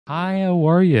Hi, how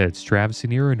are you? It's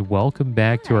Traviseen here, and welcome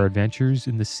back to our adventures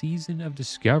in the Season of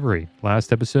Discovery.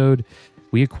 Last episode,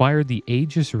 we acquired the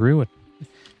Aegis Ruin,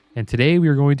 and today we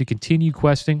are going to continue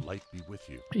questing Light be with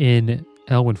you. in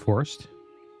Elwyn Forest.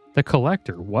 The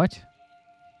Collector, what?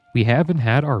 We haven't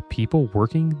had our people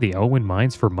working the Elwyn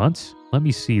mines for months? Let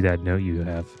me see that note you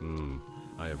have.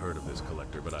 I have heard of this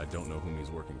collector, but I don't know whom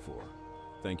he's working for.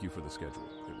 Thank you for the schedule.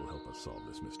 It will help us solve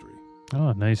this mystery.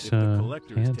 Oh, nice If the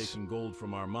collector hands. is taking gold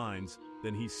from our mines,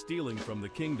 then he's stealing from the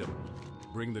kingdom.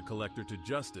 Bring the collector to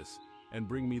justice, and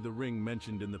bring me the ring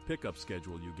mentioned in the pickup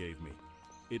schedule you gave me.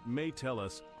 It may tell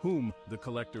us whom the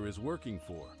collector is working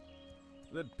for.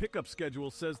 That pickup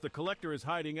schedule says the collector is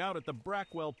hiding out at the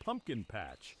Brackwell pumpkin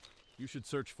patch. You should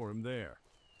search for him there.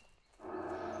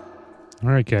 All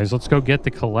right, guys, let's go get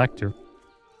the Collector.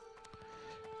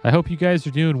 I hope you guys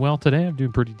are doing well today. I'm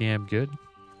doing pretty damn good.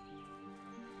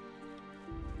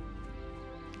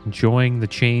 Enjoying the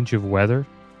change of weather.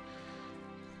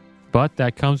 But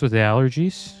that comes with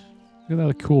allergies. Look at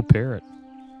that cool parrot.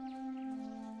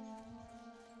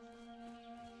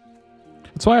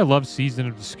 That's why I love Season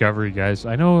of Discovery, guys.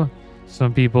 I know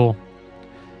some people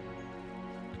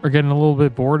are getting a little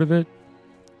bit bored of it,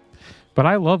 but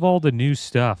I love all the new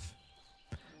stuff.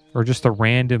 Or just the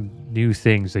random new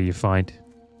things that you find.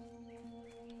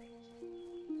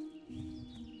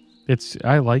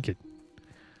 I like it.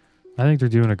 I think they're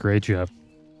doing a great job.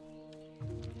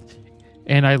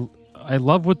 And I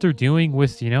love what they're doing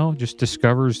with, just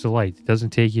Discoverer's Delight. It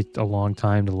doesn't take you a long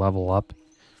time to level up.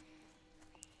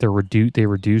 They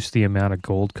reduce the amount of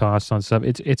gold costs on stuff.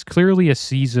 It's clearly a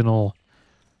seasonal,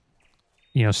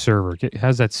 server. It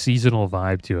has that seasonal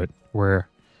vibe to it where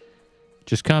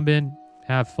just come in,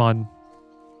 have fun.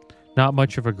 Not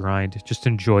much of a grind. Just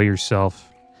enjoy yourself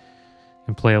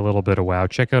and play a little bit of WoW.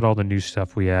 Check out all the new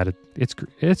stuff we added.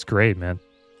 It's great, man.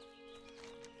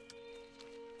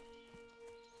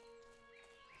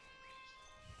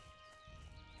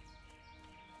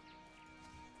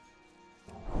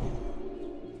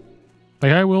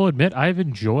 Like, I will admit, I've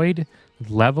enjoyed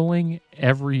leveling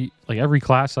every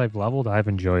class I've leveled. I've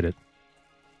enjoyed it.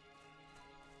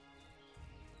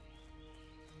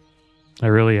 I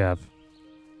really have.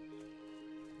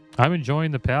 I'm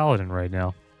enjoying the Paladin right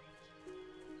now.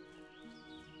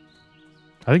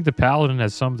 I think the Paladin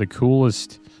has some of the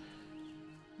coolest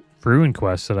Ruin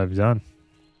quests that I've done.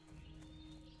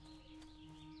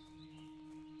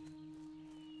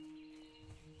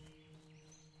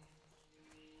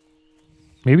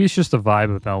 Maybe it's just the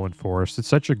vibe of Elwyn Forest. It's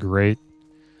such a great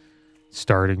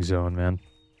starting zone, man.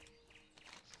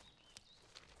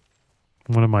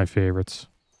 One of my favorites.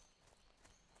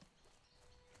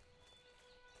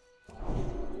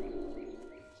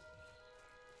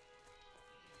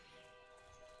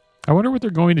 I wonder what they're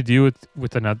going to do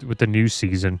with the new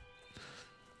season.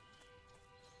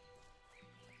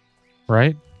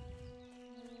 Right?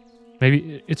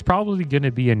 Maybe it's probably going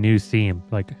to be a new theme,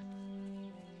 like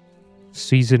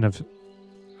season of.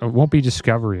 It won't be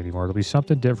Discovery anymore. It'll be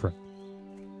something different.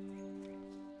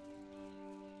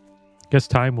 Guess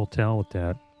time will tell with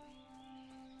that.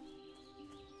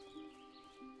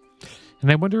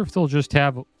 And I wonder if they'll just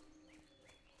have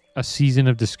a Season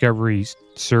of Discovery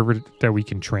server that we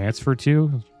can transfer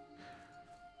to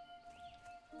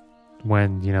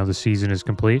when, the season is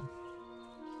complete.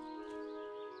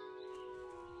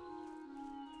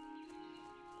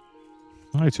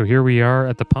 All right, so here we are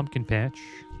at the pumpkin patch.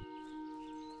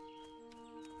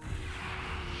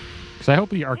 Because I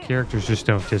hope our characters just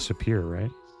don't disappear,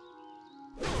 right?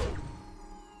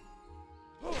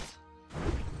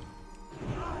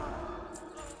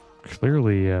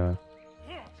 Clearly,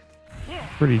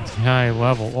 pretty high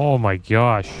level. Oh my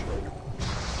gosh.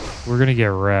 We're going to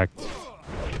get wrecked.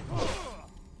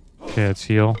 Okay, let's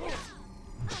heal.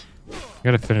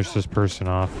 Got to finish this person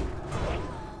off.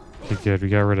 Okay, good. We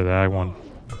got rid of that one.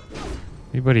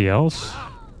 Anybody else?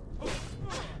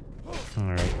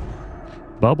 Alright.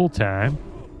 Bubble time.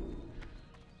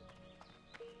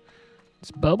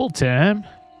 It's bubble time.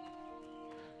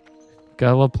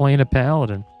 Gotta love playing a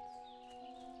Paladin.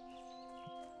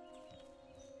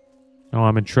 Oh,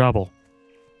 I'm in trouble.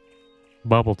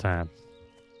 Bubble time.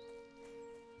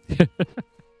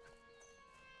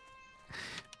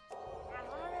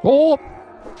 Oh!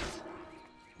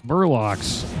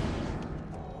 Burlocks.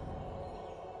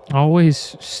 Always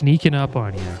sneaking up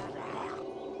on you.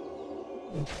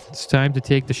 It's time to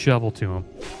take the shovel to him.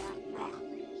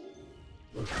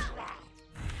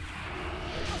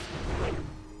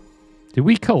 Did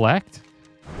we collect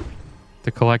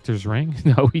the collector's ring?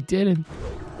 No, we didn't.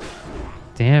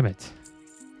 Damn it.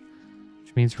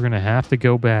 Which means we're going to have to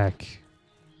go back.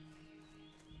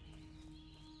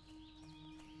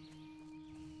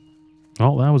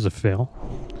 Oh, that was a fail.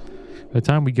 By the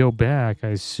time we go back, I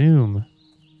assume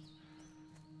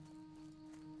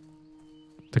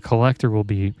the collector will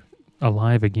be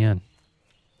alive again.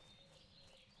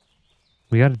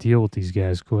 We got to deal with these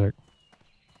guys quick.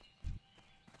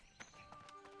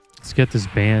 Let's get this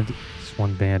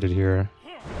one bandit here.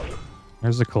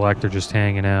 There's the collector just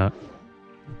hanging out.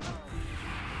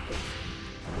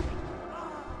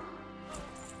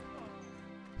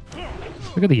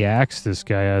 Look at the axe this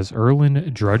guy has.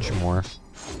 Erlin Drudgemore.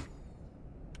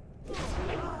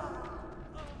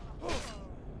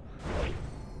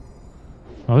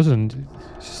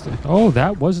 Oh,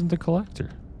 that wasn't the collector.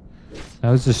 That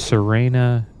was the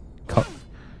Serena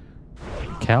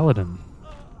Paladin.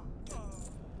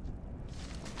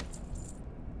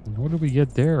 What did we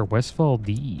get there? Westfall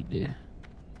deed.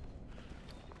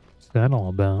 What's that all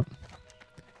about?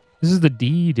 This is the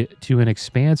deed to an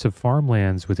expanse of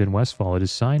farmlands within Westfall. It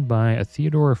is signed by a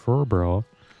Theodore Furborough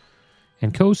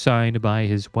and co-signed by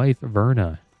his wife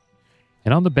Verna.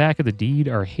 And on the back of the deed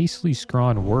are hastily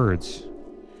scrawled words.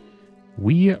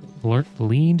 We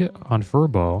leaned on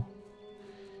Furbo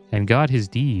and got his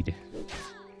deed.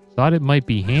 Thought it might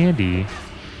be handy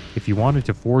if you wanted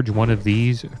to forge one of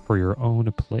these for your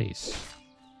own place.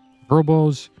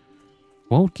 Furbos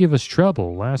won't give us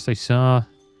trouble. Last I saw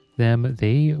them,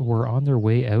 they were on their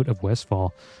way out of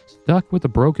Westfall, stuck with a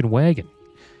broken wagon.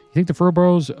 You think the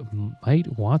Furbos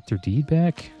might want their deed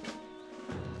back?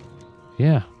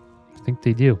 Yeah, I think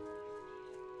they do.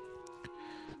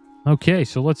 Okay,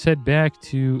 so let's head back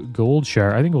to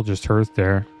Goldshire. I think we'll just hearth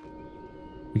there.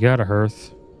 We got a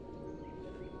hearth.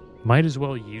 Might as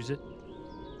well use it.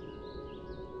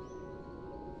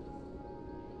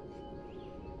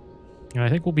 And I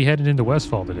think we'll be headed into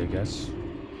Westfall today, guys.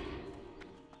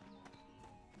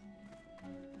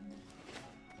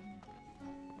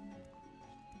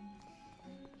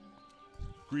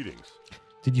 Greetings.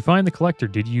 Did you find the collector?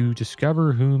 Did you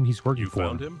discover whom he's working for? You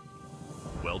found him?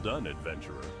 Well done,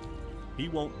 adventurer. He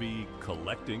won't be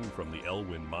collecting from the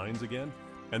Elwyn mines again,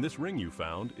 and this ring you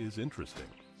found is interesting.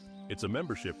 It's a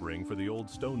membership ring for the old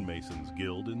stonemasons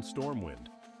guild in Stormwind.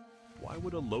 Why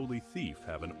would a lowly thief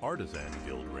have an artisan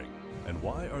guild ring? And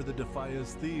why are the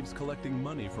Defias thieves collecting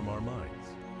money from our mines?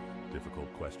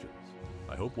 Difficult questions.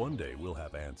 I hope one day we'll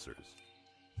have answers.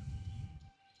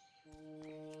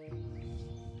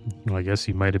 Well, I guess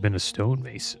he might have been a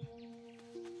stonemason.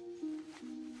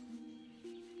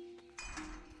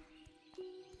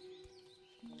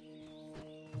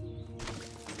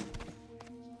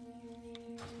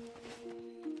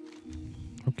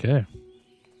 Okay.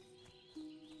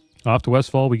 Off to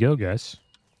Westfall we go, guys.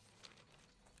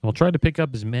 We'll try to pick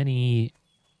up as many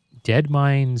Dead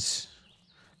Mines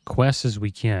quests as we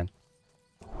can.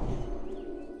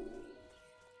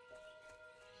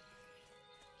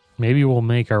 Maybe we'll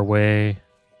make our way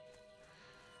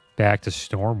back to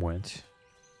Stormwind.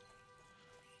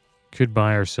 Could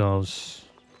buy ourselves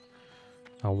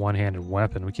a one-handed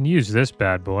weapon. We can use this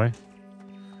bad boy.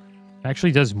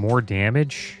 Actually does more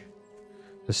damage.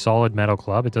 The solid metal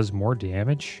club, it does more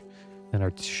damage than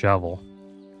our shovel.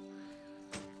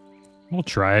 We'll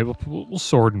try it. We'll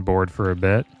sword and board for a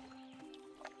bit.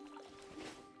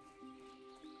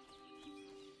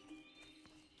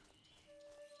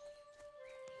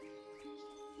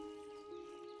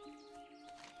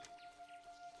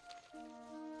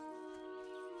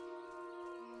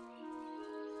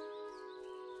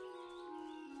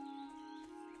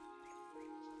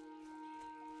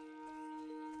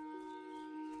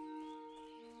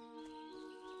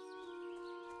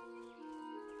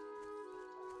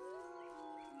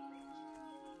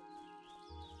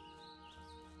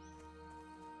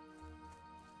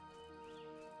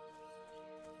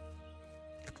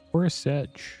 Forest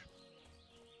Edge.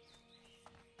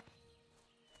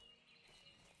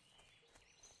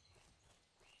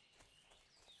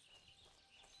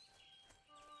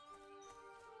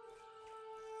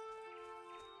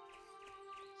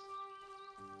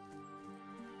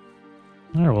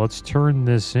 All right, well, let's turn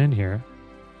this in here.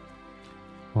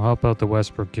 We'll help out the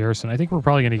Westbrook Garrison. I think we're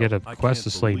probably going to get a quest to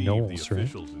slay Knowles, the right?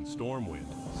 officials in Stormwind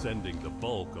sending the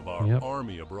bulk of our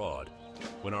army abroad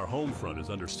when our home front is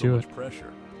under so much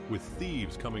pressure. With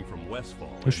thieves coming from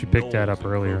Westfall, Wish we picked that up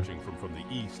earlier. From the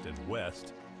east and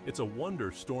west, it's a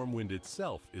wonder Stormwind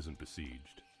itself isn't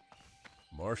besieged.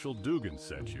 Marshal Dugan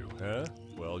sent you, huh?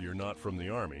 Well, you're not from the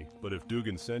army, but if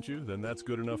Dugan sent you, then that's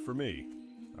good enough for me.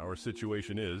 Our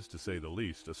situation is, to say the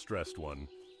least, a stressed one.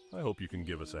 I hope you can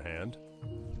give us a hand.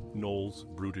 Gnolls,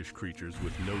 brutish creatures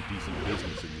with no decent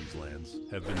business in these lands,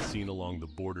 have been seen along the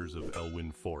borders of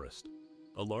Elwyn Forest.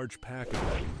 A large pack of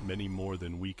them, many more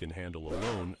than we can handle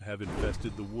alone, have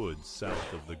infested the woods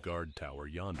south of the guard tower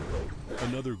yonder.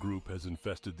 Another group has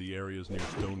infested the areas near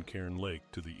Stonecairn Lake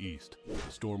to the east. The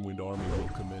Stormwind army will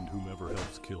commend whomever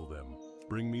helps kill them.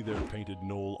 Bring me their painted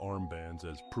knoll armbands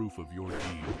as proof of your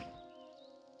deed.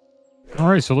 All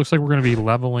right, so it looks like we're going to be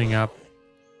leveling up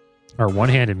our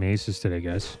one-handed maces today,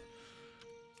 guys.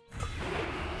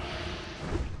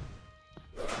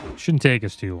 Shouldn't take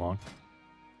us too long.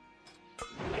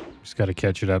 Just got to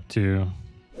catch it up to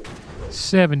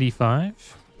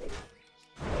 75.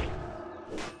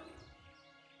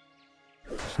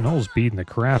 Snow's beating the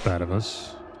crap out of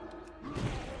us.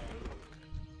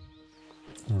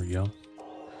 There we go.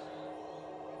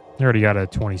 I already got a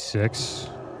 26.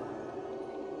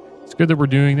 It's good that we're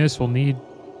doing this. We'll need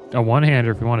a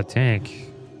one-hander if we want to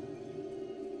tank.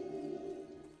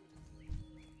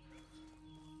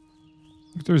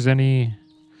 If there's any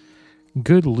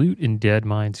good loot in Dead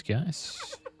Mines,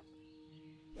 guys.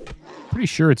 Pretty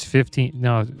sure it's 15.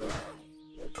 No,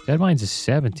 Dead Mines is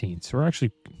 17. So we're actually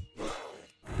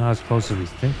not as close as we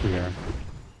think we are.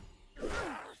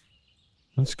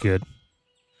 That's good.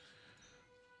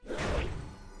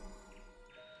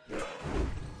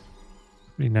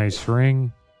 Pretty nice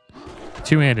ring.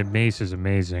 Two-handed mace is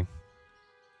amazing.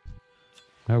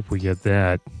 I hope we get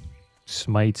that.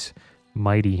 Smite's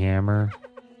mighty hammer.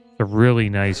 A really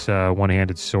nice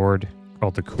one-handed sword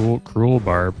called the Cruel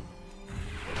Barb.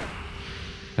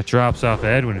 That drops off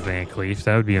Edwin Van Cleef.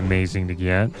 That would be amazing to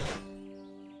get.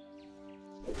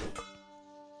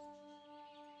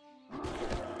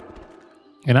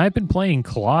 And I've been playing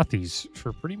Clothies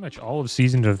for pretty much all of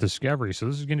Season of Discovery, so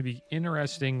this is going to be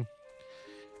interesting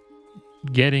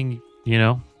getting, you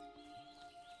know,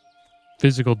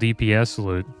 physical DPS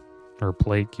loot or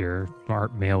plate gear, or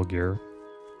mail gear,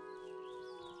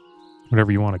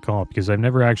 whatever you want to call it, because I've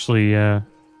never actually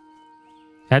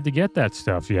had to get that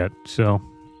stuff yet. So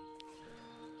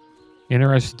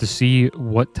interested to see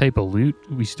what type of loot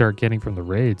we start getting from the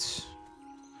raids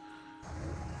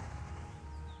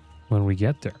when we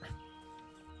get there.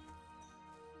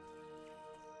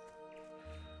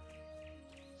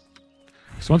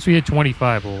 So once we hit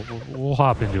 25, we'll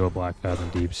hop into a Black Fathom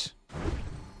Deeps.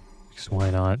 Because why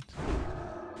not?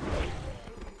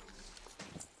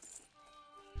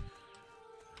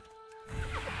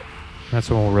 That's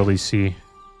when we'll really see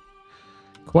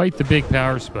quite the big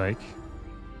power spike.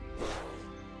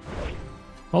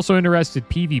 Also interested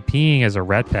PvPing as a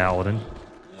Ret Paladin.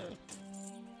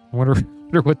 I wonder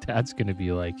what that's going to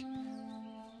be like.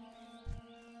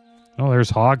 Oh,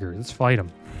 there's Hogger. Let's fight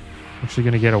him. Actually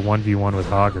going to get a 1v1 with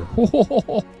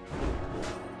Hogger.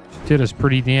 Did us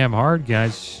pretty damn hard,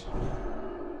 guys.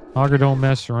 Hogger don't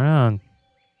mess around.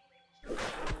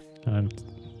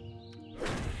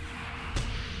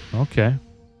 Okay.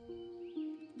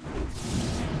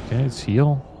 Okay, let's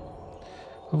heal.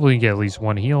 Hopefully we can get at least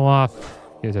one heal off.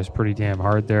 Yeah, that's pretty damn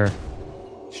hard there.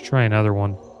 Let's try another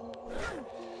one.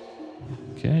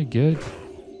 Okay, good.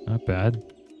 Not bad.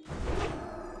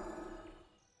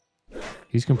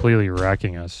 He's completely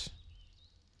wrecking us.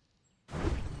 Are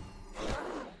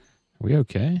we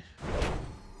okay?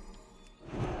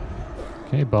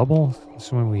 Okay, bubble. This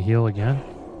is when we heal again.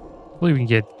 Hopefully we can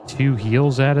get 2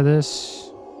 heals out of this.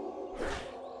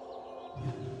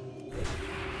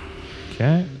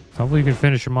 Okay. Hopefully we can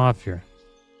finish him off here.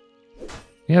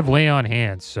 We have lay on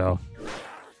hands, so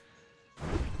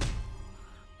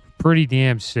pretty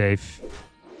damn safe.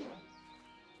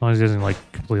 As long as he doesn't like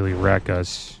completely wreck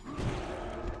us.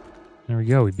 There we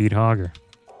go. We beat Hogger.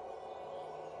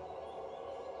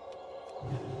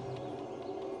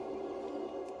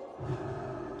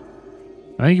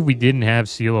 I think if we didn't have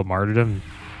Seal of Martyrdom,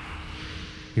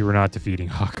 we were not defeating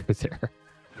Hogger there.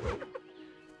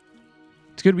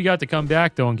 It's good we got to come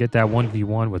back, though, and get that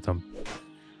 1v1 with him.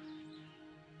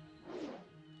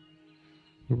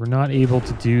 We were not able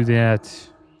to do that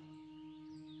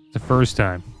the first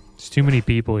time. There's too many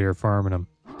people here farming him.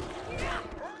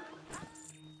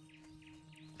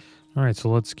 All right, so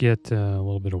let's get a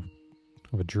little bit of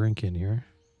a drink in here.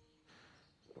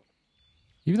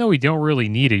 Even though we don't really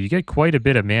need it, you get quite a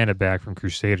bit of mana back from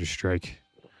Crusader Strike.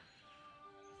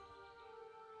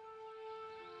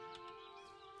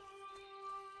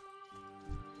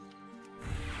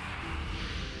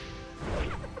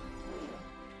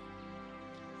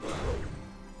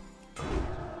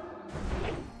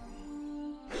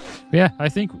 Yeah, I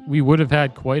think we would have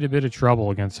had quite a bit of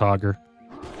trouble against Hogger.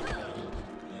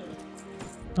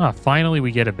 Ah, finally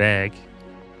we get a bag.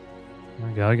 There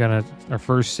we go. I got our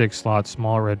first 6-slot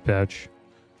small red pouch.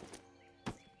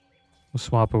 We'll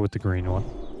swap it with the green one.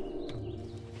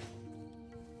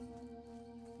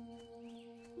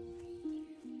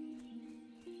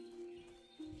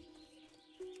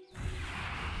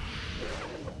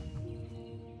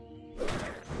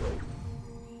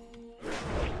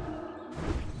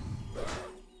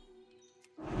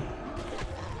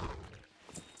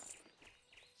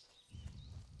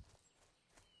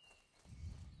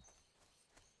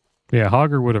 Yeah,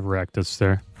 Hogger would have wrecked us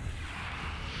there.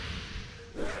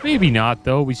 Maybe not,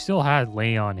 though. We still had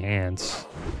lay on hands.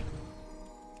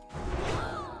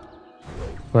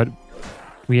 But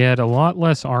we had a lot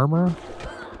less armor.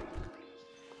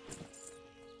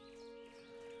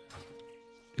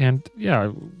 And,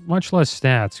 yeah, much less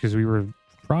stats, because we were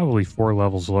probably 4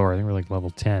 levels lower. I think we were like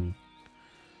level 10.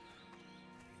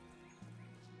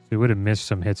 We would have missed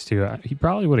some hits, too. He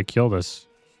probably would have killed us,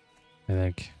 I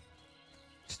think.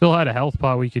 Still had a health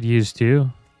pot we could use, too.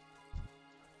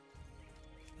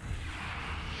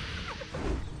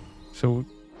 So,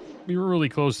 we were really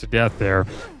close to death there.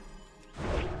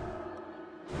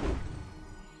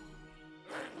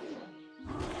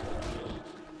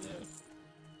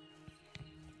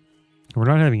 We're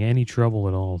not having any trouble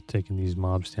at all taking these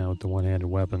mobs down with the one-handed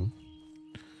weapon.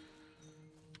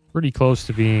 Pretty close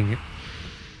to being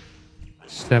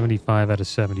 75 out of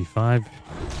 75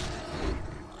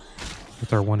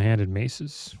 with our one-handed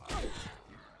maces.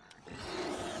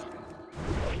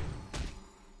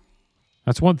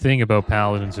 That's one thing about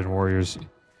paladins and warriors.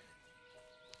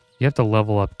 You have to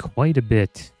level up quite a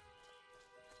bit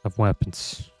of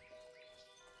weapons.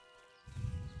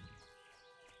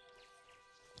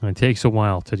 And it takes a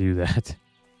while to do that.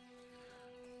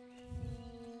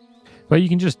 But you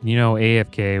can just, you know,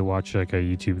 AFK, watch like a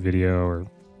YouTube video or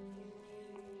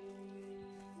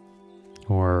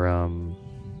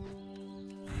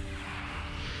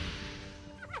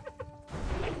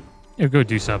you know, go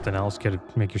do something else,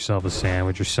 make yourself a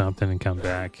sandwich or something and come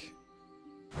back.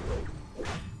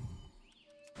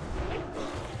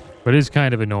 But it is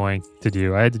kind of annoying to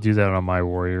do. I had to do that on my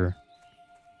warrior.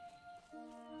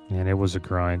 And it was a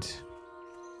grind.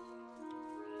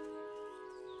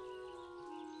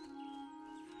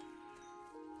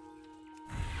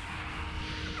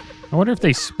 I wonder if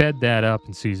they sped that up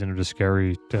in Season of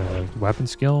Discovery, weapon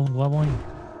skill leveling.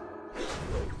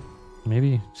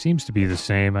 Maybe. Seems to be the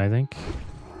same, I think.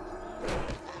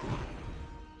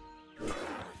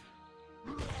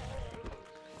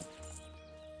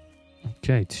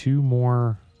 Okay, 2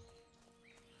 more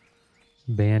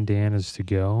bandanas to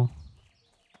go.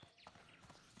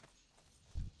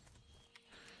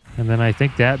 And then I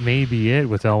think that may be it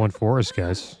with Elwyn Forest,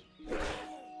 guys.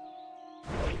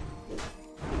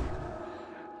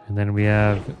 And then we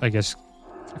have, I guess,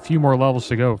 a few more levels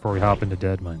to go before we hop into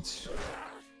Dead Mines.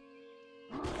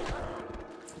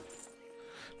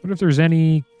 What if there's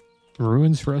any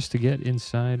ruins for us to get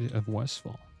inside of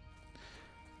Westfall?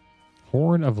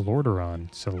 Horn of Lordaeron.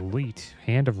 It's elite.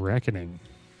 Hand of Reckoning.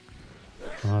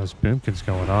 Oh, this boomkin's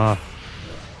going off.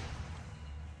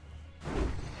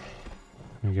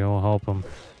 There we go, I'll help him.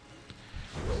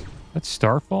 That's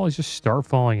Starfall? He's just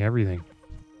starfalling everything.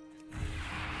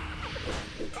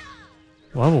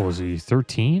 What level was he?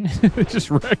 13?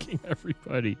 Just wrecking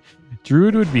everybody.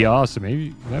 Druid would be awesome.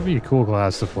 Maybe that'd be a cool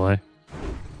class to play.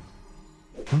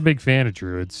 I'm a big fan of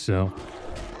Druids, so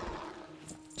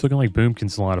it's looking like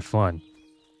Boomkin's a lot of fun.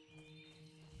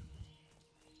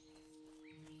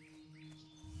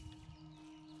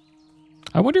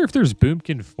 I wonder if there's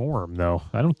Boomkin form, though.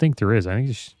 I don't think there is. I think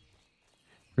it's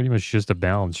pretty much just a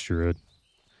balanced Druid.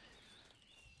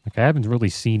 Like, I haven't really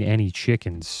seen any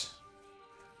chickens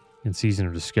in Season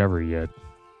of Discovery yet.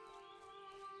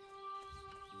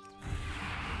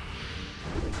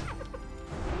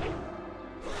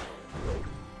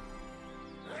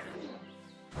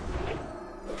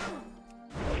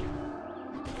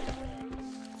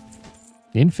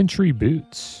 Infantry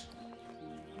boots.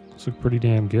 Those look pretty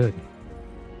damn good.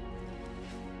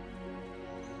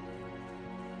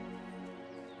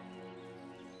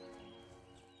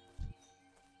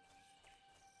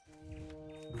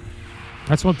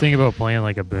 That's one thing about playing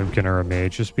like a Boomkin or a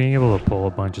Mage, just being able to pull a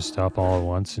bunch of stuff all at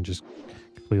once and just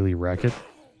completely wreck it.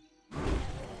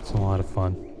 It's a lot of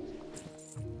fun.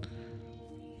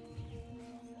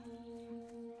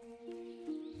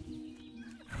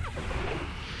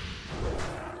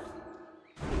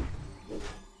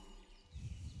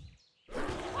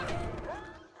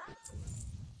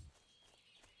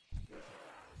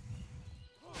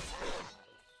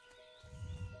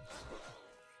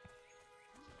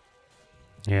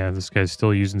 Yeah, this guy's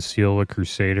still using Seal of a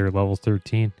Crusader, level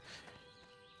 13.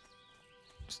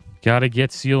 Gotta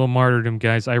get Seal of Martyrdom,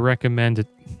 guys. I recommend it.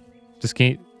 This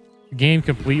game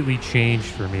completely changed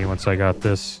for me once I got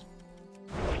this.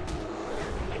 I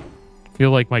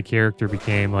feel like my character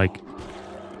became like,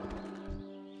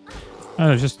 I don't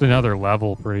know, just another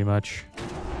level pretty much.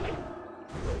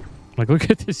 Like, look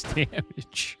at this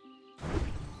damage.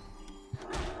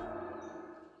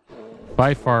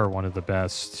 By far one of the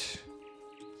best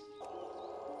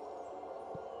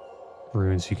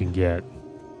runes you can get.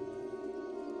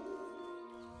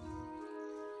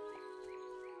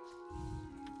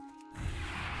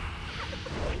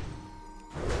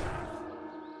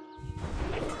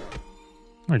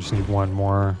 I just need one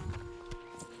more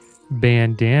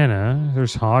bandana.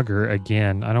 There's Hogger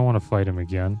again. I don't want to fight him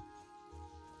again.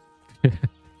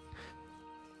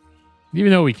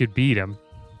 Even though we could beat him.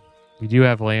 We do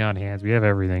have lay on hands. We have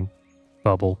everything.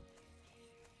 Bubble.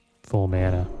 Full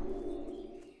mana.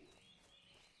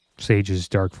 Sage's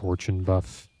Dark Fortune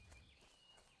buff.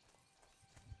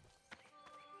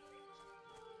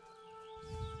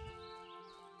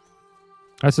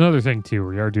 That's another thing too.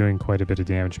 We are doing quite a bit of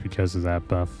damage because of that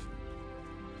buff.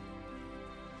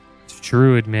 It's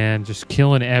Druid, man. Just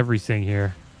killing everything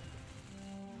here.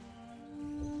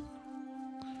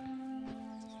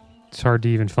 It's hard to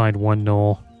even find one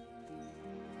null.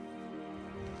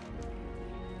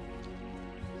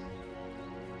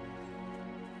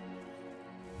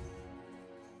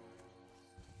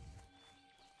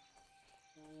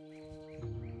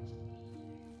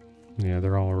 Yeah,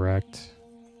 they're all wrecked.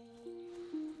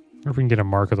 I wonder if we can get a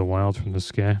Mark of the Wild from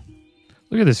this guy.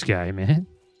 Look at this guy, man.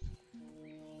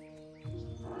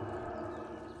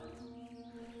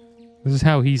 This is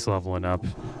how he's leveling up.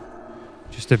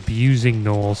 Just abusing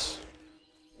gnolls.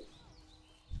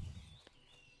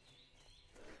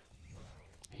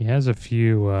 He has a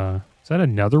few... is that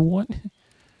another one?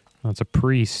 Oh, it's a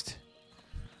priest.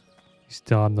 He's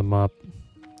dotting them up.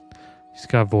 He's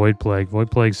got Void Plague.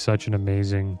 Void Plague's such an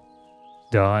amazing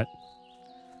dot.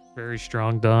 Very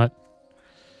strong dot.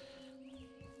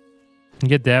 You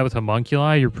get that with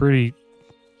Homunculi, you're pretty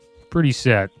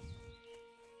set.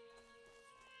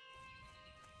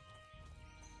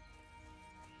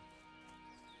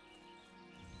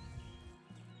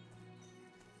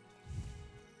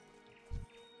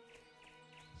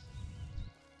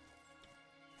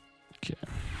 Okay.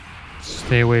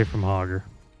 Stay away from Hogger.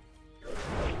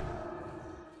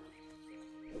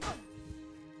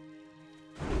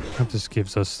 That just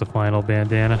gives us the final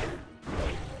bandana.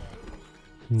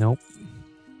 Nope.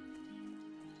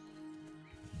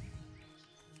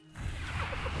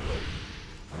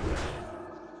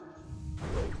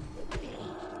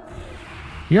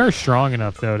 We are strong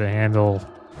enough, though, to handle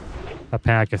a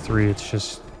pack of 3. It's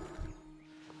just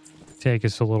take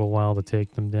us a little while to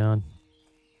take them down.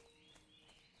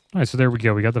 All right, so there we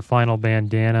go. We got the final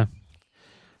bandana.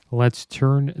 Let's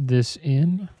turn this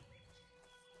in.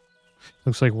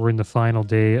 Looks like we're in the final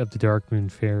day of the Dark Moon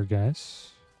Fair, guys.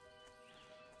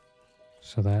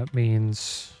 So that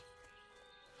means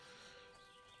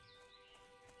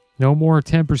no more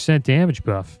 10% damage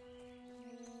buff.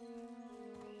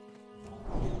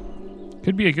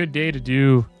 Could be a good day to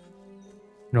do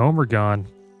Gnomergon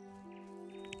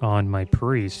on my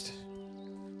priest.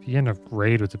 If you end up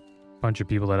raid with a bunch of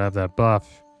people that have that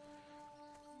buff,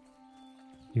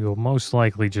 you will most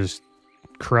likely just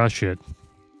crush it.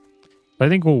 But I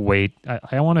think we'll wait.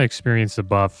 I want to experience the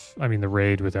buff, the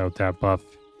raid without that buff.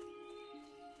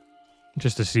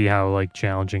 Just to see how, like,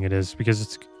 challenging it is. Because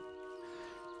it's...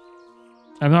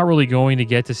 I'm not really going to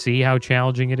get to see how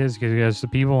challenging it is. Because the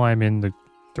people I'm in the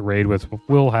raid with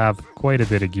will have quite a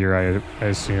bit of gear, I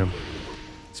assume.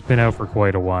 It's been out for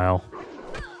quite a while.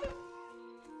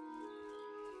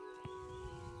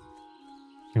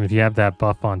 And if you have that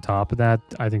buff on top of that,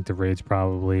 I think the raid's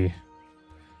probably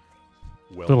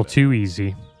a little too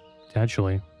easy,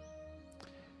 potentially.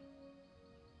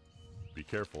 Be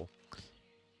careful.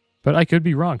 But I could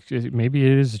be wrong. Maybe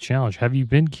it is a challenge. Have you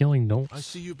been killing gnolls? I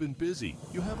see you've been busy.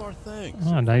 You have our thanks.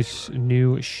 Oh, nice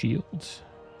new shield.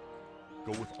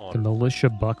 Go with honor. The Militia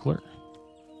Buckler.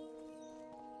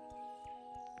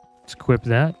 Let's equip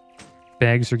that.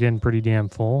 Bags are getting pretty damn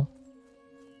full.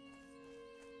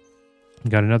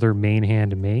 Got another main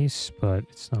hand mace, but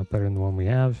it's not better than the one we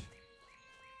have.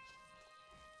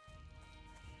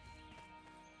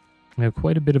 We have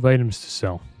quite a bit of items to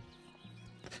sell.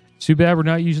 Too bad we're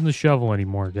not using the shovel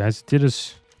anymore, guys. It did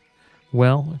us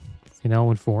well in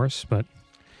Elwyn Forest, but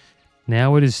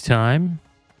now it is time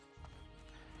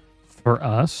for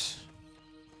us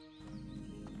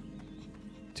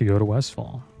to go to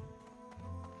Westfall.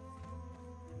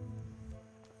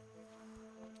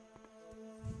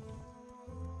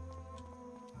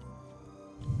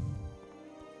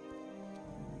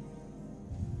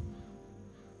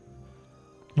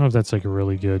 I don't know if that's like a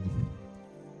really good...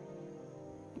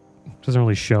 Doesn't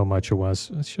really show much of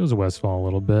West. It shows a Westfall a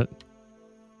little bit.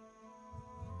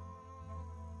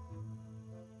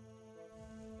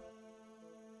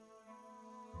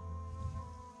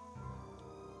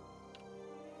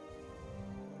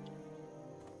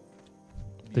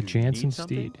 The Jansen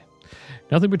Steed.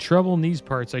 Nothing but trouble in these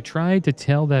parts. I tried to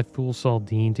tell that fool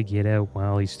Saldine to get out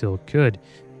while he still could.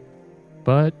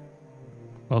 But,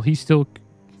 well, he still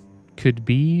could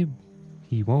be.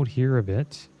 He won't hear of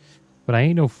it. But I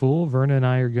ain't no fool. Verna and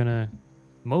I are going to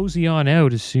mosey on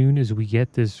out as soon as we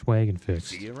get this wagon fixed.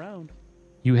 See you around.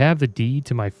 You have the deed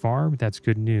to my farm? That's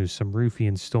good news. Some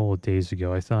ruffians stole it days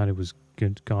ago. I thought it was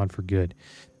gone for good.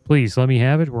 Please, let me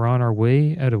have it. We're on our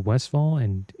way out of Westfall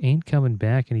and ain't coming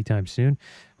back anytime soon.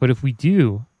 But if we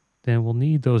do, then we'll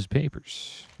need those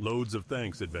papers. Loads of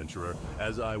thanks, adventurer.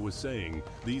 As I was saying,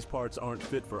 these parts aren't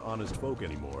fit for honest folk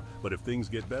anymore, but if things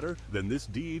get better, then this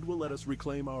deed will let us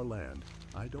reclaim our land.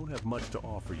 I don't have much to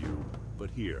offer you, but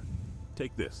here,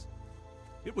 take this.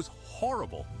 It was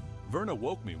horrible. Verna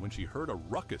woke me when she heard a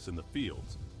ruckus in the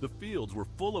fields. The fields were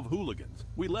full of hooligans.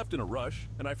 We left in a rush,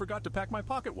 and I forgot to pack my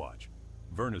pocket watch.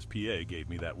 Verna's PA gave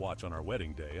me that watch on our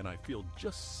wedding day, and I feel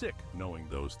just sick knowing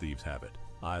those thieves have it.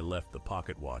 I left the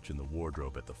pocket watch in the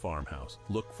wardrobe at the farmhouse.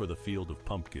 Look for the field of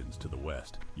pumpkins to the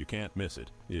west. You can't miss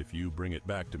it. If you bring it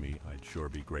back to me, I'd sure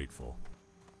be grateful.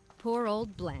 Poor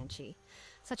old Blanchy.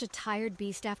 Such a tired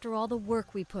beast after all the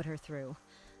work we put her through.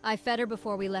 I fed her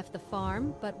before we left the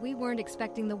farm, but we weren't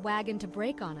expecting the wagon to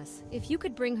break on us. If you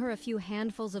could bring her a few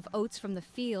handfuls of oats from the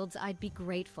fields, I'd be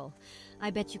grateful.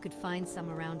 I bet you could find some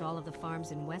around all of the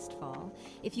farms in Westfall,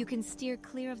 if you can steer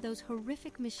clear of those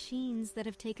horrific machines that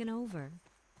have taken over.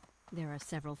 There are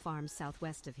several farms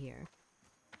southwest of here.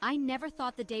 I never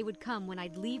thought the day would come when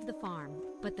I'd leave the farm,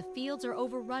 but the fields are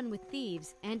overrun with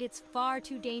thieves, and it's far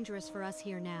too dangerous for us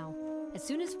here now. As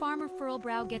soon as Farmer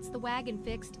Furlbrow gets the wagon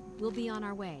fixed, we'll be on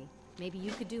our way. Maybe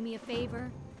you could do me a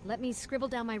favor? Let me scribble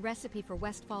down my recipe for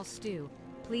Westfall stew.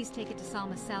 Please take it to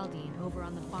Salma Saldine over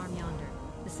on the farm yonder.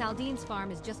 The Saldine's farm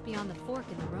is just beyond the fork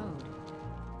in the road.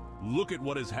 Look at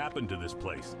what has happened to this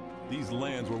place. These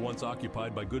lands were once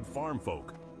occupied by good farm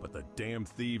folk, but the damn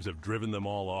thieves have driven them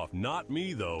all off. Not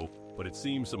me, though, but it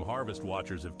seems some harvest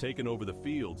watchers have taken over the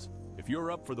fields. If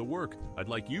you're up for the work, I'd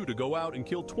like you to go out and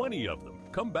kill 20 of them.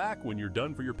 Come back when you're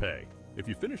done for your pay. If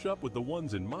you finish up with the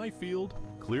ones in my field,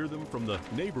 clear them from the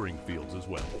neighboring fields as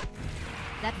well.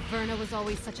 That Verna was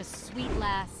always such a sweet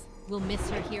lass. We'll miss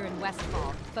her here in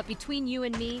Westfall. But between you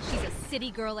and me, she's a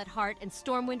city girl at heart, and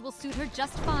Stormwind will suit her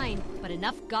just fine. But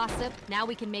enough gossip, now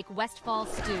we can make Westfall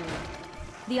stew.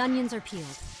 The onions are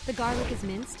peeled, the garlic is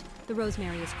minced, the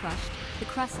rosemary is crushed, the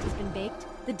crust has been baked,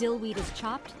 the dillweed is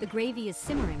chopped, the gravy is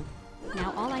simmering.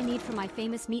 Now all I need for my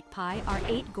famous meat pie are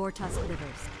 8 Gortusk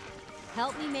livers.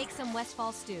 Help me make some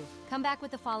Westfall stew. Come back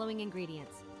with the following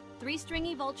ingredients. 3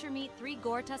 stringy vulture meat, 3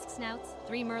 Gortusk snouts,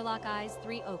 3 Murloc eyes,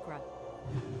 3 okra.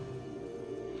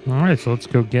 All right, so let's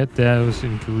go get those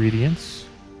ingredients.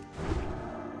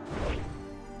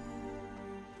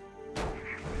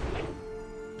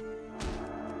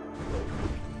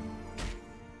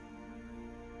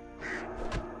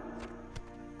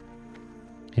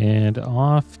 And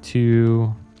off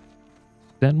to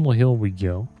Sentinel Hill we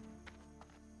go.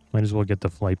 Might as well get the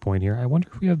flight point here. I wonder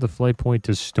if we have the flight point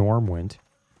to Stormwind.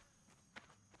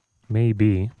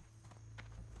 Maybe.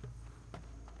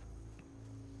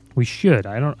 We should.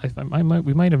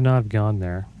 We might have not gone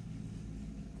there.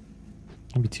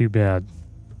 That'd be too bad.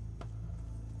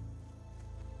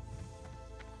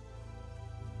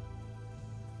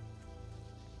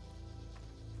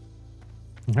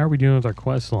 How are we doing with our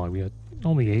quest log? We got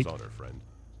only 8. Honor, friend.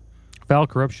 Foul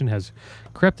corruption has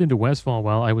crept into Westfall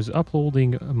while I was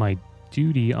upholding my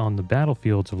duty on the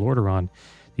battlefields of Lordaeron.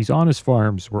 These honest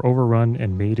farms were overrun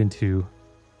and made into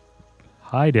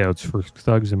hideouts for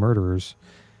thugs and murderers.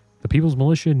 The People's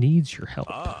Militia needs your help.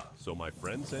 Ah, so my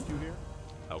friend sent you here?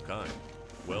 How kind.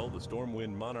 Well, the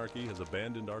Stormwind monarchy has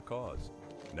abandoned our cause.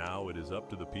 Now it is up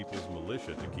to the People's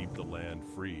Militia to keep the land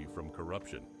free from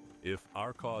corruption. If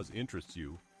our cause interests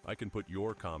you, I can put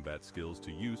your combat skills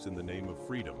to use in the name of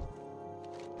freedom.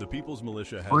 The People's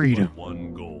Militia has but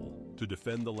one goal, to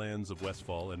defend the lands of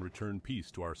Westfall and return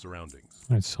peace to our surroundings.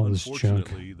 I saw this junk.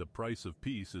 Unfortunately, the price of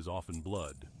peace is often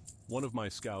blood. One of my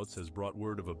scouts has brought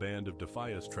word of a band of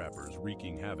Defias trappers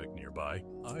wreaking havoc nearby.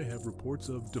 I have reports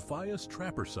of Defias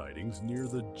trapper sightings near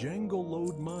the Jangle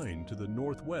Lode mine to the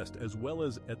northwest, as well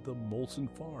as at the Molson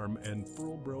Farm and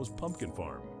Furlbrow's Pumpkin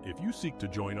Farm. If you seek to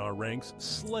join our ranks,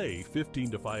 slay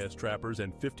 15 Defias trappers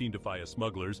and 15 Defias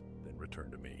smugglers, then return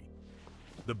to me.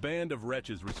 The band of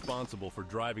wretches responsible for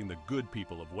driving the good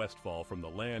people of Westfall from the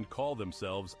land call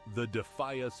themselves the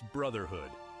Defias Brotherhood.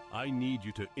 I need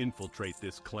you to infiltrate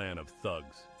this clan of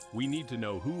thugs. We need to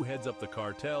know who heads up the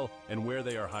cartel and where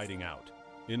they are hiding out.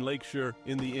 In Lakeshire,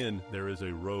 in the inn, there is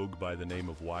a rogue by the name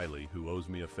of Wiley who owes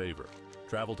me a favor.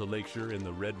 Travel to Lakeshire in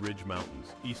the Red Ridge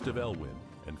Mountains, east of Elwyn,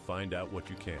 and find out what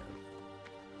you can.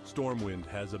 Stormwind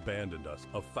has abandoned us.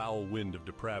 A foul wind of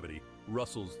depravity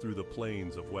rustles through the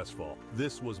plains of Westfall.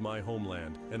 This was my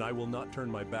homeland, and I will not turn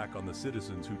my back on the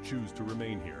citizens who choose to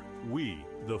remain here. We,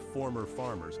 the former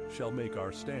farmers, shall make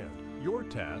our stand. Your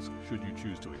task, should you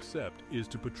choose to accept, is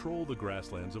to patrol the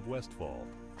grasslands of Westfall.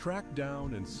 Track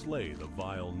down and slay the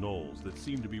vile gnolls that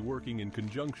seem to be working in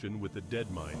conjunction with the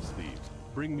Deadmines thieves.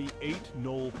 Bring me 8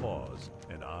 gnoll paws,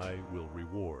 and I will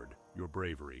reward your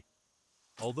bravery.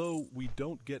 Although we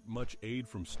don't get much aid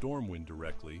from Stormwind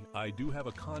directly, I do have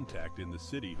a contact in the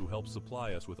city who helps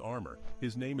supply us with armor.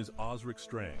 His name is Osric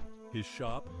Strang. His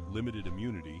shop, Limited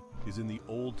Immunity, is in the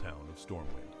old town of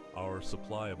Stormwind. Our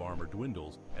supply of armor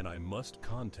dwindles, and I must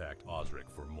contact Osric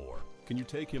for more. Can you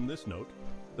take him this note?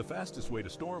 The fastest way to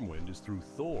Stormwind is through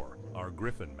Thor, our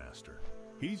Griffin Master.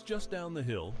 He's just down the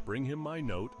hill. Bring him my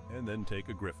note, and then take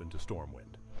a griffin to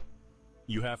Stormwind.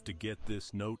 You have to get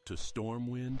this note to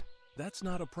Stormwind? That's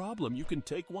not a problem. You can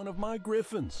take one of my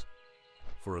griffins.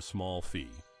 For a small fee,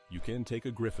 you can take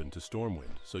a griffin to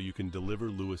Stormwind, so you can deliver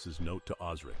Lewis's note to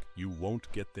Osric. You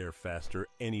won't get there faster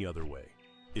any other way.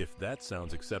 If that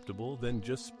sounds acceptable, then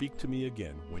just speak to me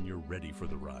again when you're ready for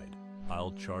the ride.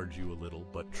 I'll charge you a little,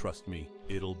 but trust me,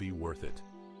 it'll be worth it.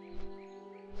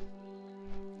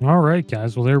 All right,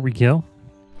 guys. Well, there we go.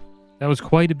 That was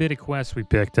quite a bit of quests we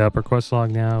picked up. Our quest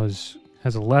log now has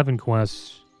 11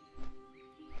 quests.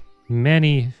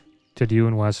 Many to do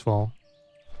in Westfall.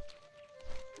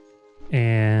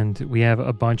 And we have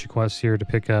a bunch of quests here to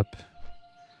pick up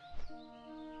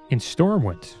in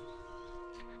Stormwind.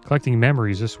 Collecting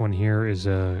memories. This one here is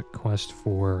a quest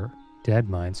for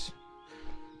Deadmines.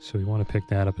 So we want to pick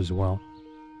that up as well.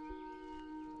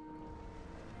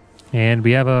 And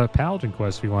we have a Paladin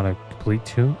quest we want to complete,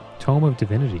 Tome of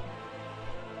Divinity.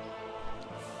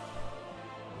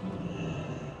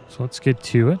 So let's get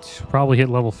to it. Probably hit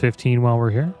level 15 while we're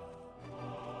here.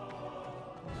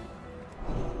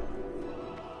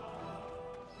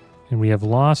 And we have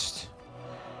lost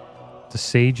the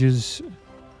Sage's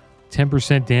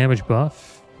 10% damage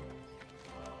buff.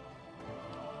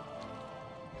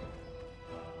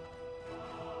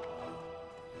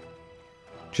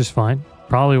 Just fine.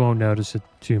 Probably won't notice it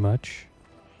too much.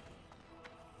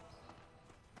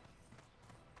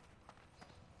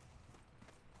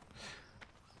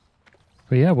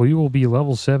 But yeah, we will be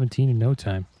level 17 in no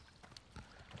time.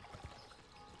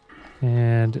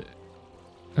 And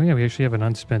oh yeah, we actually have an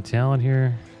unspent talent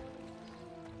here.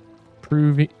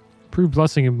 Prove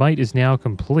Blessing of Might is now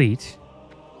complete.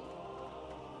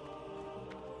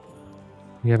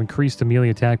 We have increased the melee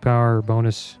attack power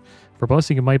bonus for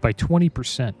Blessing of Might by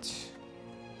 20%.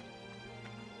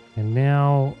 And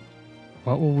now,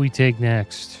 what will we take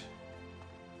next?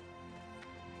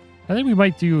 I think we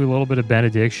might do a little bit of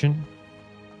Benediction.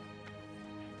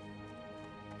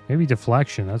 Maybe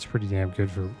Deflection. That's pretty damn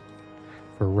good for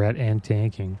ret and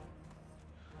tanking.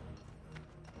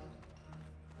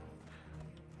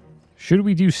 Should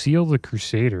we do Seal the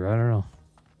Crusader? I don't know.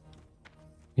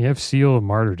 We have Seal of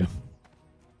Martyrdom.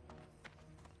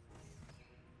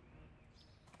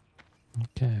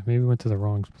 Okay, maybe we went to the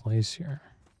wrong place here.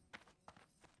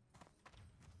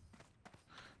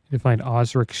 Need to find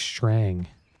Osric Strang.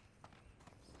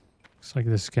 Looks like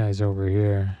this guy's over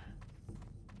here.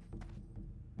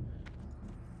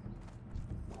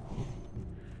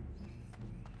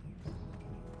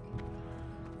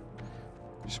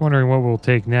 Just wondering what we'll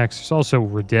take next. There's also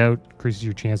Redoubt. Increases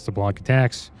your chance to block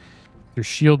attacks. Your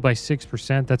shield by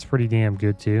 6%. That's pretty damn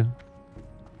good too.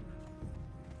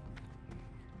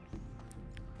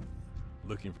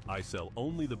 I sell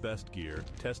only the best gear,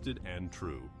 tested and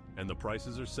true. And the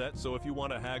prices are set, so if you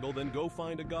want to haggle, then go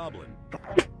find a goblin.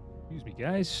 Excuse me,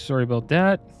 guys. Sorry about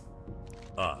that.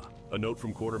 Ah, a note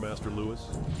from Quartermaster Lewis.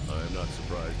 I am not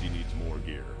surprised he needs more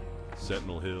gear.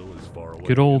 Sentinel Hill is far away.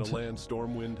 Good old and a land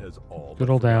Stormwind has all. Good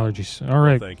old allergies. All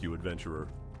right. Well, thank you, adventurer.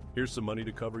 Here's some money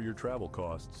to cover your travel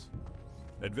costs.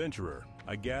 Adventurer,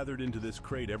 I gathered into this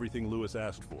crate everything Lewis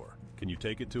asked for. Can you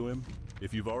take it to him?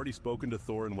 If you've already spoken to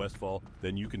Thor in Westfall,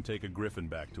 then you can take a griffin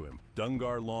back to him.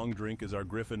 Dungar Longdrink is our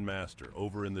griffin master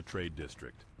over in the trade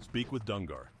district. Speak with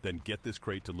Dungar, then get this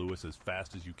crate to Lewis as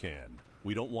fast as you can.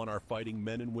 We don't want our fighting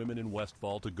men and women in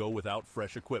Westfall to go without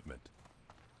fresh equipment.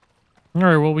 All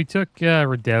right, well, we took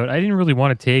Redoubt. I didn't really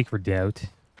want to take Redoubt,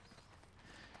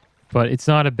 but it's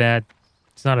not a bad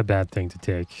thing to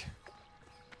take.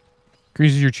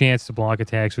 Increases your chance to block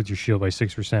attacks with your shield by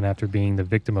 6% after being the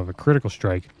victim of a critical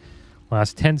strike.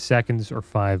 Lasts 10 seconds or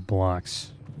 5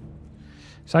 blocks.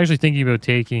 So actually thinking about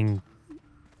taking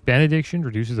Benediction.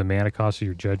 Reduces the mana cost of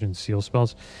your Judge and Seal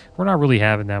spells. We're not really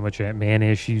having that much mana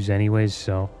issues anyways,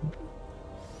 so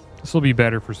this will be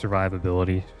better for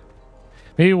survivability.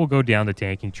 Maybe we'll go down the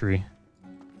tanking tree.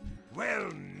 Well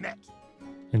met.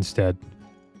 Instead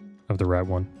of the red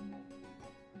one.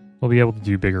 we'll be able to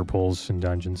do bigger pulls in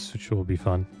dungeons, which will be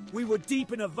fun. We were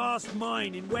deep in a vast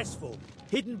mine in Westfall,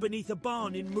 hidden beneath a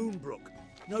barn in Moonbrook.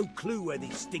 No clue where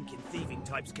these stinking thieving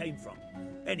types came from.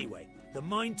 Anyway, the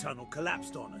mine tunnel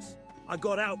collapsed on us. I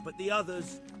got out, but the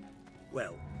others...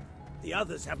 well, the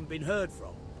others haven't been heard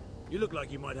from. You look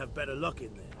like you might have better luck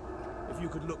in there. If you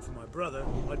could look for my brother,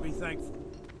 I'd be thankful.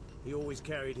 He always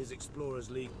carried his Explorers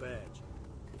League badge.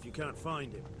 If you can't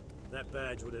find him, that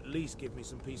badge would at least give me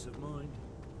some peace of mind.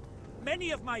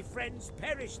 Many of my friends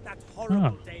perished that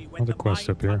horrible day when the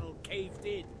mine tunnel caved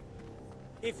in.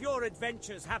 If your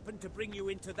adventures happen to bring you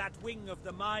into that wing of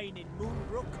the mine in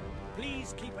Moonbrook,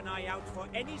 please keep an eye out for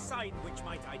any sign which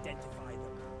might identify them.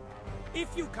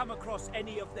 If you come across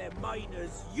any of their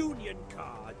miners' union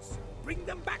cards, bring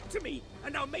them back to me,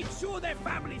 and I'll make sure their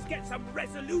families get some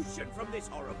resolution from this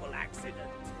horrible accident.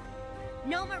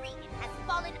 Nomarine has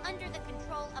fallen under the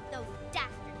control of those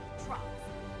dastardly trolls.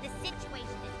 The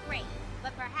situation is grave,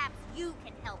 but perhaps you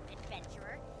can help,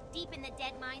 adventurer. Deep in the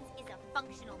dead mines is a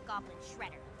functional goblin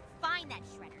shredder. Find that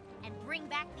shredder and bring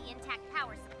back the intact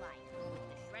power supply. With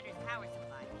the shredder's power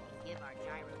supply, we can give our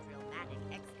gyro-drill-matic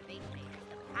excavationators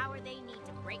the power they need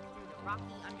to break through the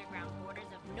rocky underground borders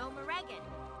of Nomaregan,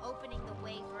 opening the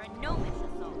way for a gnomish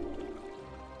assault.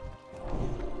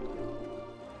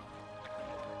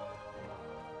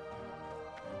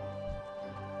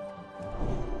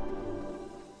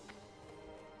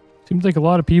 Seems like a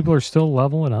lot of people are still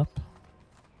leveling up.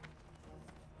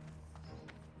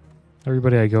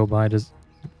 Everybody I go by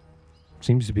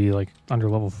seems to be like under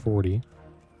level 40.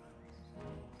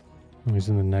 He's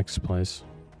in the next place.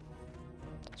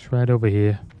 It's right over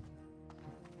here.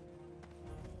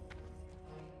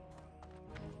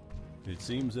 It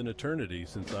seems an eternity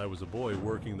since I was a boy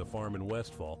working the farm in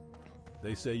Westfall.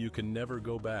 They say you can never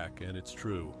go back, and it's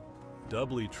true.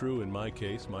 Doubly true in my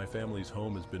case. My family's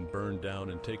home has been burned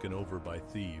down and taken over by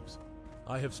thieves.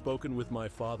 I have spoken with my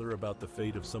father about the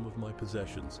fate of some of my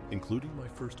possessions, including my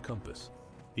first compass.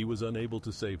 He was unable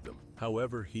to save them.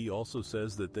 However, he also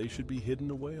says that they should be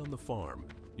hidden away on the farm.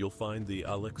 You'll find the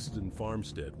Alexston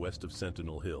farmstead west of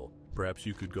Sentinel Hill. Perhaps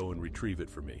you could go and retrieve it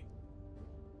for me.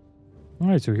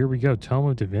 Alright, so here we go. Tome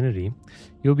of Divinity.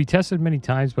 You'll be tested many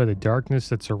times by the darkness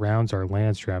that surrounds our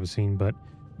lands, Traviseen, but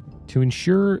to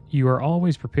ensure you are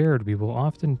always prepared, we will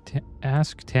often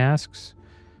ask tasks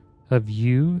of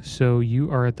you, so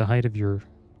you are at the height of your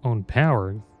own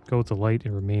power. Go with the light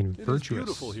and remain virtuous. It is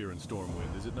beautiful here in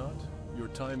Stormwind, is it not? Your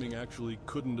timing actually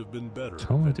couldn't have been better.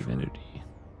 Tome of Divinity.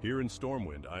 Here in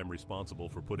Stormwind, I am responsible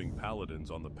for putting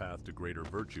paladins on the path to greater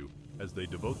virtue as they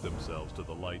devote themselves to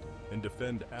the light and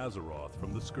defend Azeroth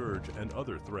from the Scourge and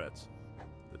other threats.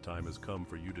 The time has come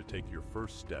for you to take your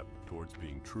first step towards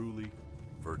being truly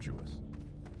virtuous.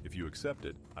 If you accept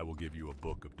it, I will give you a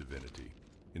book of divinity.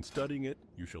 In studying it,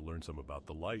 you shall learn some about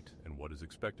the light and what is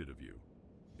expected of you.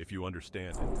 If you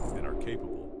understand it and are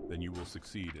capable, then you will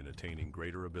succeed in attaining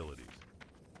greater abilities.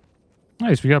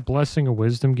 Nice, we got Blessing of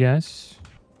Wisdom, guys.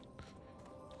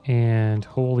 And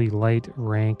Holy Light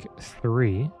rank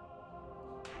 3.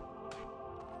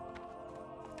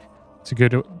 It's a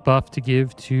good buff to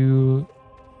give to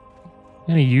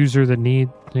any user that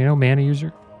mana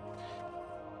user.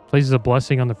 Places a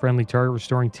blessing on the friendly target,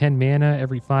 restoring 10 mana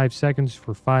every 5 seconds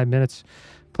for 5 minutes.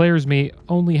 Players may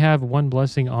only have one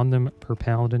blessing on them per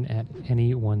paladin at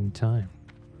any one time.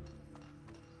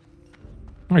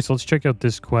 Alright, so let's check out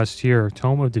this quest here.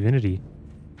 Tome of Divinity.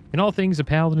 In all things, a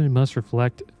paladin must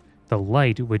reflect the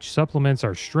light which supplements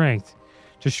our strength.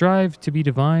 To strive to be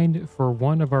divine for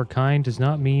one of our kind does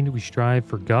not mean we strive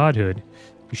for godhood.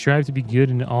 We strive to be good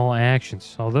in all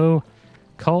actions. Although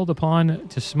called upon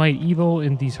to smite evil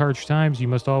in these harsh times, you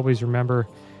must always remember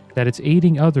that it's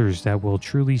aiding others that will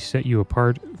truly set you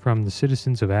apart from the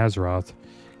citizens of Azeroth.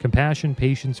 Compassion,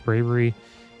 patience, bravery,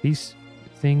 these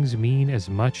things mean as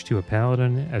much to a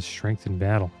paladin as strength in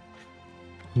battle.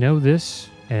 Know this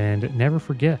and never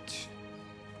forget.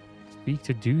 Speak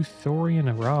to Thorian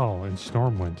Aral in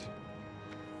Stormwind.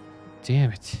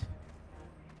 Damn it.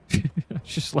 I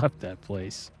just left that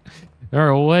place.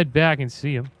 Alright, we'll head back and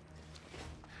see him.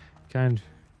 Kind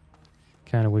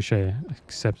of wish I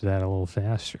accepted that a little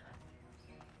faster.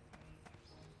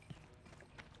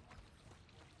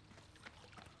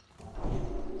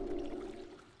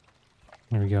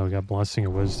 There we go. We got Blessing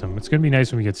of Wisdom. It's going to be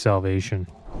nice when we get Salvation.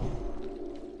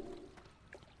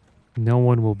 No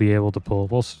one will be able to pull.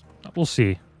 We'll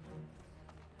see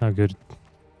how good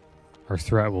our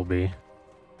threat will be.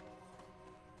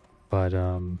 But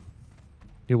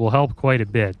it will help quite a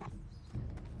bit.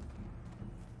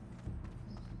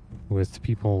 With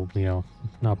people,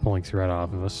 not pulling threat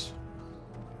off of us.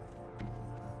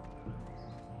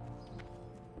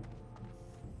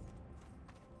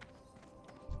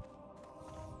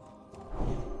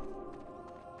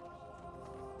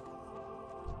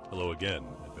 Hello again,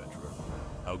 adventurer.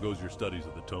 How goes your studies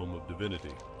of the Tome of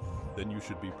Divinity? Then you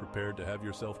should be prepared to have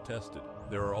yourself tested.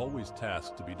 There are always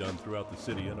tasks to be done throughout the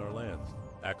city and our lands.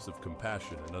 Acts of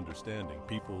compassion and understanding,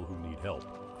 people who need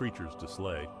help, creatures to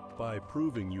slay. By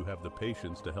proving you have the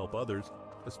patience to help others,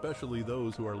 especially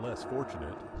those who are less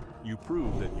fortunate, you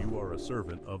prove that you are a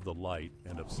servant of the light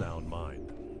and of sound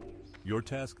mind. Your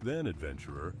task then,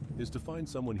 adventurer, is to find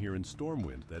someone here in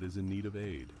Stormwind that is in need of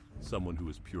aid. Someone who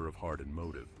is pure of heart and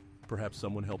motive. Perhaps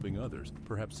someone helping others,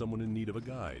 perhaps someone in need of a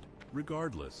guide.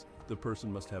 Regardless, the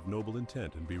person must have noble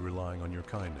intent and be relying on your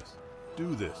kindness.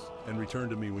 Do this, and return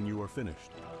to me when you are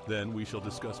finished. Then we shall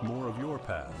discuss more of your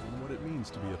path and what it means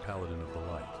to be a Paladin of the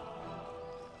Light.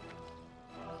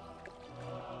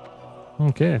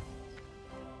 Okay.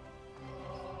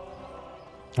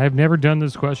 I've never done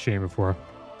this quest chain before,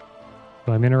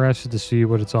 but I'm interested to see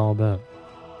what it's all about.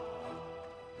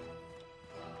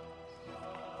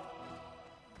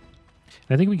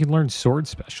 I think we can learn sword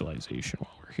specialization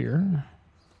while we're here.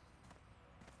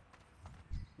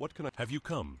 What can I... Have you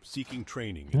come seeking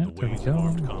training Yeah, in the there we ways of go.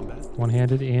 armed combat?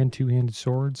 One-handed and two-handed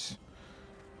swords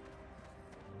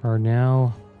are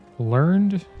now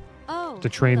learned. Oh, To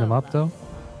train them hello, up, though. love.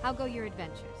 How go your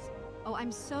adventures? Oh,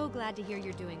 I'm so glad to hear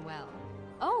you're doing well.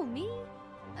 Oh, me?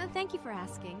 Thank you for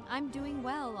asking. I'm doing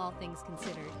well, all things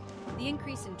considered. The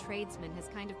increase in tradesmen has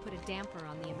kind of put a damper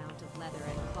on the amount of leather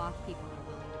and cloth people are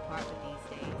willing to part with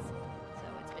these days. So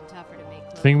it's been tougher to make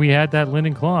clothes. Thing we had that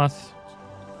linen cloth.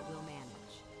 But we'll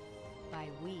manage. By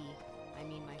we, I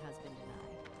mean my husband and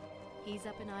I. He's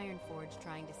up in Ironforge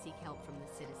trying to seek help from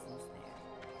the citizens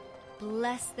there.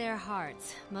 Bless their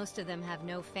hearts. Most of them have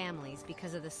no families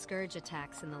because of the scourge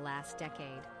attacks in the last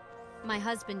decade. My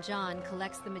husband John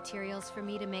collects the materials for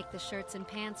me to make the shirts and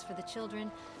pants for the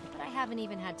children, but I haven't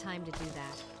even had time to do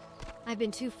that. I've been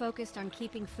too focused on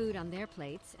keeping food on their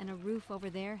plates and a roof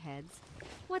over their heads.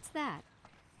 What's that?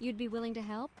 You'd be willing to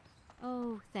help?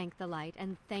 Oh, thank the light,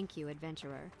 and thank you,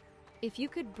 adventurer. If you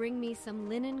could bring me some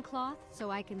linen cloth so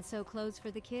I can sew clothes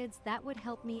for the kids, that would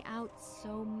help me out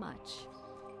so much.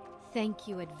 Thank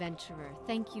you, adventurer.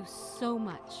 Thank you so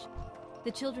much.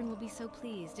 The children will be so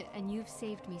pleased, and you've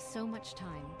saved me so much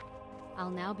time. I'll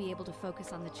now be able to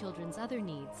focus on the children's other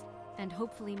needs, and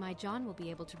hopefully my John will be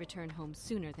able to return home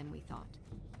sooner than we thought.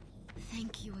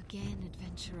 Thank you again,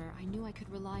 adventurer. I knew I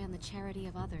could rely on the charity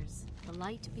of others. The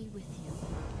light be with you.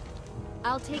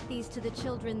 I'll take these to the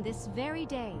children this very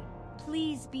day.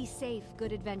 Please be safe,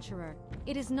 good adventurer.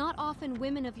 It is not often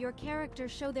women of your character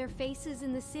show their faces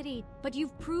in the city, but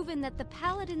you've proven that the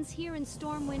paladins here in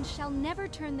Stormwind shall never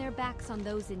turn their backs on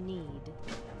those in need.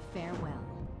 Farewell.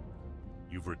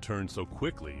 You've returned so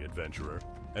quickly, adventurer.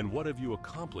 And what have you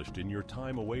accomplished in your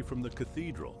time away from the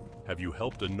cathedral? Have you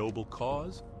helped a noble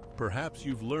cause? Perhaps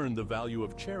you've learned the value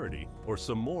of charity, or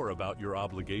some more about your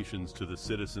obligations to the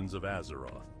citizens of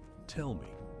Azeroth. Tell me,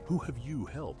 who have you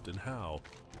helped and how?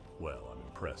 Well, I'm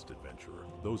impressed, adventurer.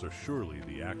 Those are surely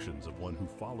the actions of one who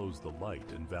follows the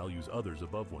light and values others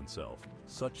above oneself.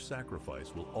 Such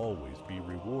sacrifice will always be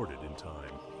rewarded in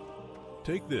time.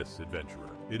 Take this,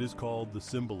 adventurer. It is called the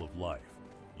Symbol of Life.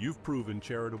 You've proven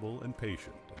charitable and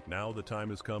patient. Now the time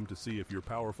has come to see if you're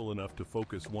powerful enough to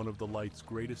focus one of the light's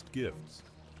greatest gifts.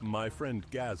 My friend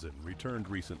Gazin returned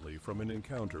recently from an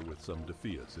encounter with some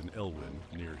Defias in Elwyn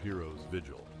near Hero's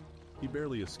Vigil. He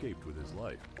barely escaped with his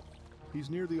life. He's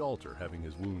near the altar having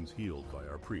his wounds healed by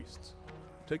our priests.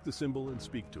 Take the symbol and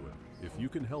speak to him. If you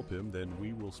can help him, then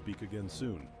we will speak again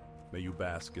soon. May you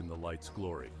bask in the light's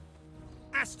glory.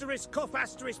 Asterisk, cough,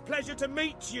 asterisk, pleasure to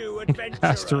meet you, adventurer.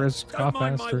 Asterisk, Don't cough,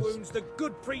 mind asterisk. my wounds, the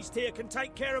good priest here can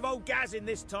take care of old Gazin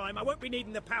this time. I won't be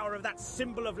needing the power of that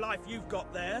symbol of life you've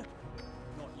got there.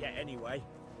 Not yet, anyway.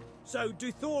 So,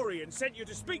 Duthorian sent you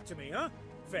to speak to me, huh?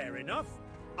 Fair enough.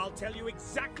 I'll tell you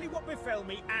exactly what befell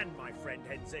me and my friend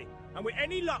Henze. And with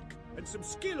any luck and some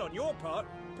skill on your part,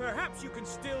 perhaps you can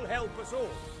still help us all.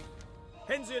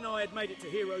 Henze and I had made it to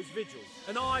Hero's Vigil,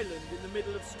 an island in the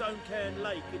middle of Stonecairn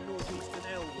Lake in northeastern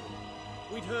Elwood.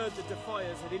 We'd heard the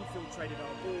Defiers had infiltrated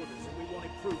our borders and we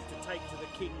wanted proof to take to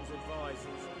the King's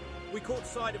advisors. We caught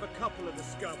sight of a couple of the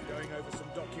scum going over some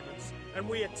documents, and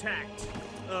we attacked.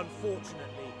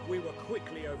 Unfortunately, we were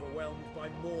quickly overwhelmed by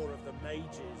more of the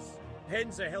mages.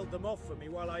 Henze held them off for me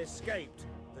while I escaped.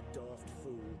 The daft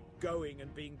fool, going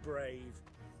and being brave.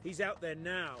 He's out there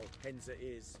now, Henze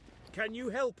is. Can you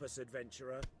help us,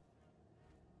 adventurer?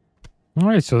 All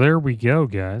right, so there we go,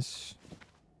 guys.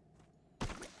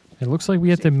 It looks like we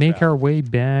have to make our way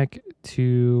back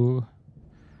to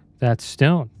that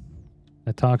stone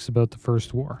that talks about the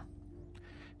First War.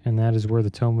 And that is where the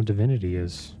Tome of Divinity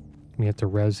is. We have to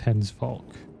res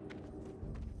Hensvolk.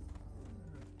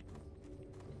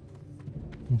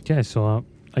 Okay, so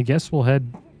I guess we'll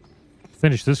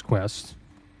finish this quest.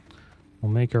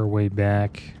 We'll make our way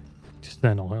back to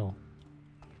Sentinel Hill.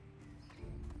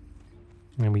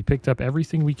 And we picked up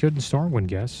everything we could in Stormwind,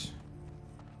 guess.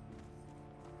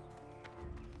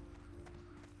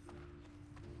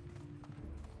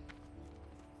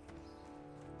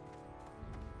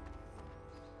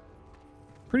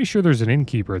 Pretty sure there's an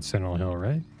innkeeper at Sentinel Hill,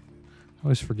 right? I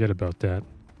always forget about that.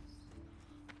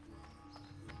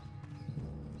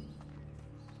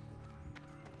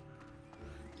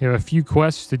 You have a few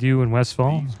quests to do in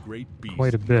Westfall. These great beasts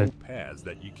Quite a bit. know paths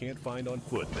that you can't find on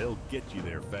foot. They'll get you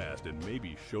there fast and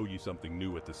maybe show you something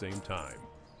new at the same time.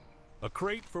 A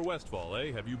crate for Westfall,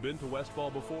 eh? Have you been to Westfall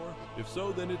before? If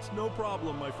so, then it's no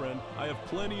problem, my friend. I have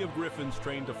plenty of griffins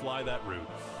trained to fly that route.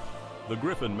 The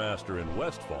Griffin Master in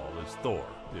Westfall is Thor.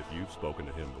 If you've spoken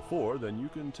to him before, then you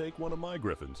can take one of my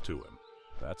griffins to him.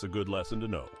 That's a good lesson to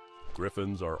know.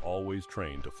 Griffins are always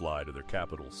trained to fly to their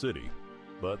capital city,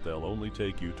 but they'll only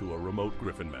take you to a remote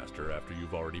Griffin Master after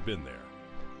you've already been there.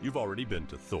 You've already been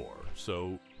to Thor,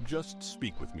 so just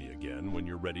speak with me again when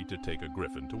you're ready to take a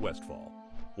griffin to Westfall.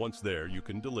 Once there, you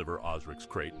can deliver Osric's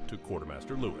crate to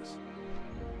Quartermaster Lewis.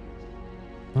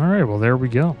 All right, well, there we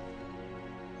go.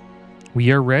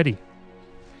 We are ready.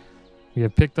 We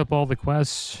have picked up all the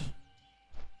quests.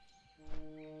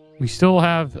 We still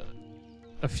have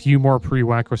a few more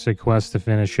prerequisite quests to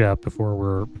finish up before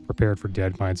we're prepared for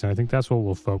Deadmines, and I think that's what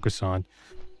we'll focus on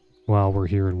while we're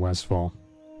here in Westfall.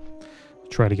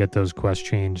 Try to get those quest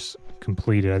chains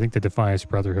completed. I think the Defiance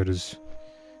Brotherhood is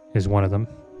one of them.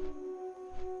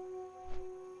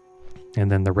 And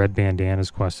then the Red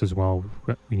Bandanas quest as well,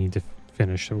 we need to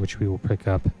finish, which we will pick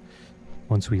up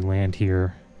once we land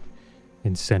here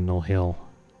in Sentinel Hill.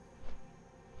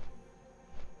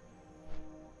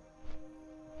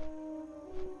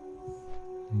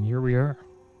 And here we are.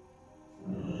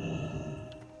 All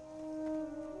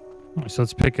right, so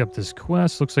let's pick up this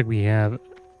quest. Looks like we have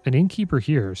an innkeeper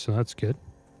here, so that's good.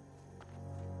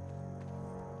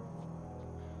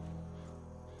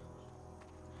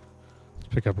 Let's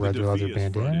pick up red leather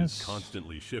bandanas.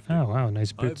 Constantly shifting. Oh wow,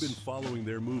 nice boots. I've been following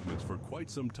their movements for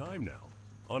quite some time now.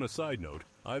 On a side note,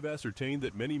 I've ascertained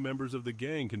that many members of the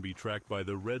gang can be tracked by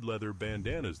the red leather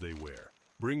bandanas they wear.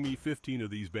 Bring me 15 of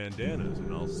these bandanas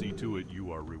and I'll see to it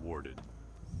you are rewarded.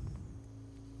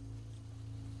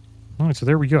 All right, so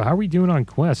there we go. How are we doing on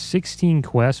quests? 16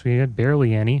 quests. We had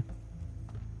barely any.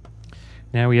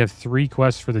 Now we have 3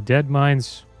 quests for the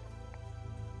Deadmines.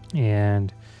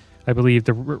 And I believe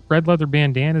the red leather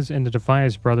bandanas and the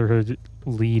Defiance Brotherhood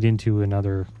lead into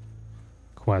another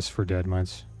quest for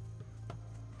Deadmines.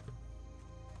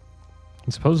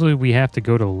 And supposedly we have to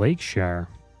go to Lakeshire.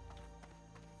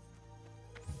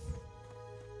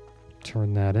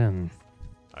 Turn that in.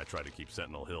 I try to keep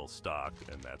Sentinel Hill stocked,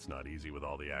 and that's not easy with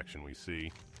all the action we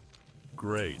see.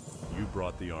 Great, you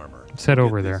brought the armor. Let's head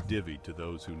over there. Divvied to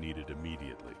those who need it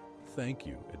immediately. Thank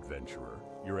you, adventurer.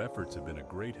 Your efforts have been a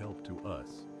great help to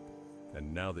us.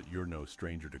 And now that you're no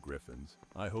stranger to griffins,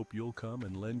 I hope you'll come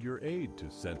and lend your aid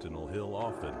to Sentinel Hill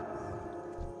often.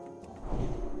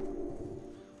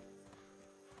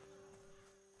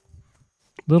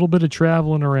 Little bit of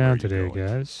traveling around today,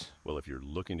 guys. Well, if you're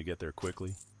looking to get there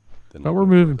quickly, then but we're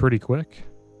moving pretty quick.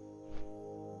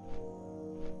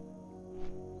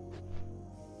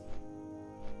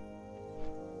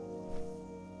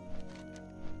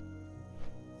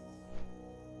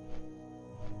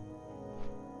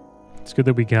 It's good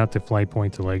that we got the flight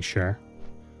point to Lakeshire.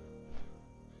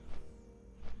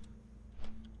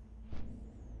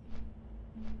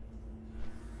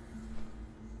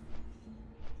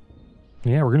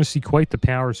 Yeah, we're going to see quite the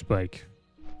power spike.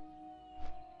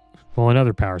 Well,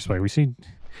 another power spike. We see...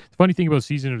 The funny thing about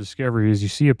Season of Discovery is you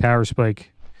see a power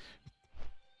spike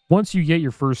once you get your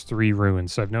first 3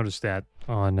 ruins. I've noticed that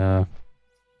on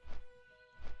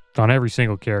every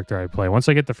single character I play. Once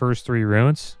I get the first 3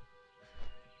 ruins,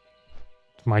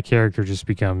 my character just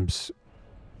becomes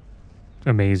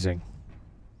amazing.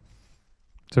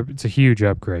 It's a huge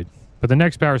upgrade. But the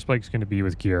next power spike is going to be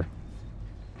with gear.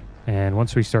 And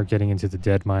once we start getting into the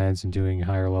Deadmines and doing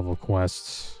higher level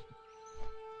quests,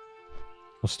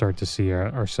 we'll start to see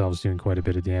ourselves doing quite a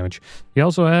bit of damage. We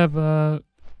also have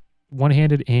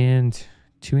one-handed and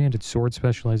two-handed sword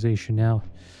specialization now.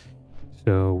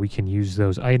 So we can use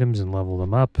those items and level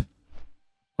them up.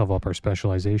 Level up our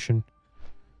specialization,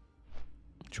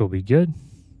 which will be good.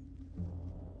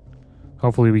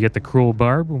 Hopefully we get the Cruel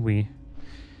Barb when we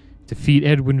defeat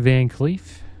Edwin Van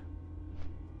Cleef.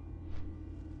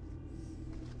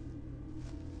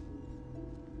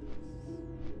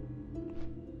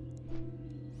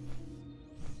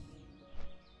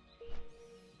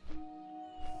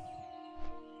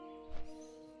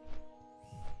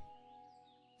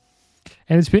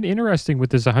 And it's been interesting with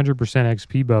this 100%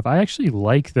 XP buff. I actually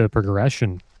like the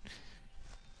progression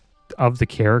of the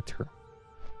character.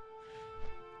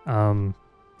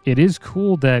 It is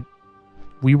cool that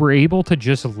we were able to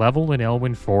just level in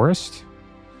Elwyn Forest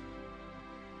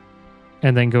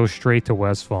and then go straight to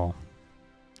Westfall.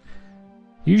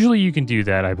 Usually you can do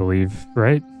that, I believe,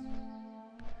 right?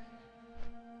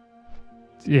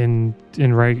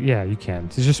 Right, yeah, you can.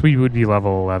 It's just we would be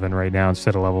level 11 right now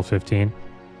instead of level 15.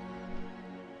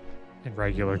 In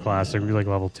regular classic, we'd be like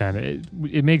level 10.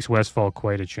 It makes Westfall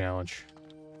quite a challenge.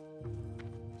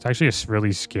 It's actually a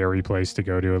really scary place to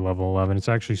go to at level 11. It's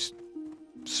actually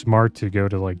smart to go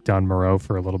to like Dunmoreau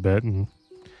for a little bit and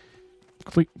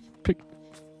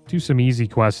do some easy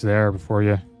quests there before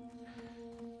you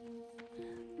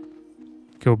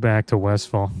go back to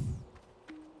Westfall.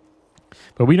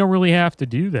 But we don't really have to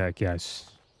do that,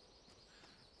 guys.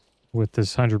 With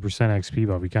this 100% XP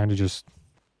buff, we kind of just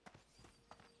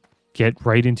get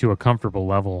right into a comfortable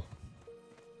level.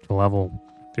 The level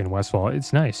in Westfall.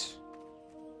 It's nice.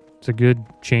 It's a good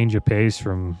change of pace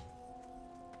from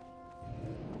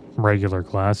regular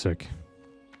classic.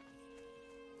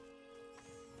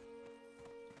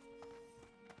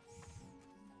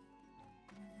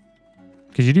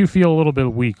 Because you do feel a little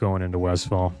bit weak going into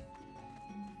Westfall.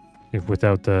 If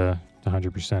without the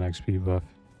 100% XP buff.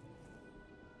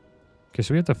 Okay,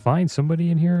 so we have to find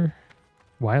somebody in here.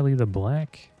 Wiley the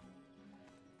Black.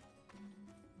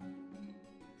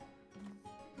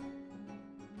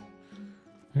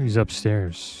 He's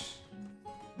upstairs.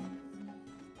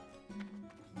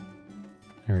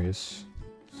 There he is.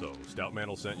 So,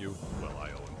 Stoutmantle sent you? Well,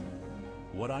 I owe him.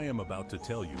 What I am about to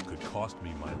tell you could cost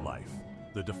me my life.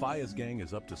 The Defias gang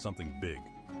is up to something big.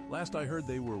 Last I heard,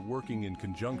 they were working in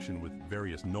conjunction with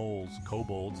various gnolls,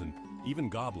 kobolds, and even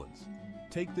goblins.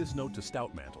 Take this note to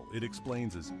Stoutmantle. It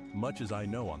explains as much as I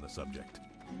know on the subject.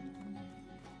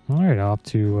 All right, off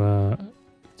to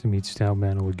meet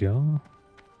Stoutmantle we go.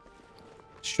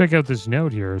 Let's check out this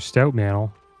note here.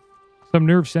 Stoutmantle. Some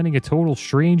nerve sending a total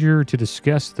stranger to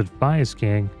discuss the Defias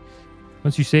gang.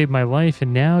 Once you saved my life,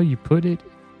 and now you put it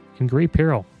in great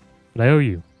peril. But I owe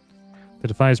you. The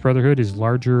Defias Brotherhood is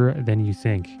larger than you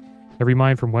think. Every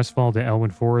mine from Westfall to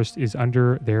Elwyn Forest is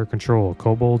under their control.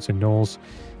 Kobolds and gnolls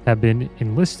have been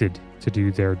enlisted to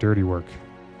do their dirty work.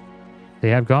 They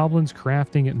have goblins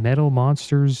crafting metal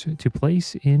monsters to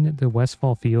place in the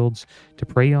Westfall fields to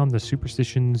prey on the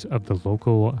superstitions of the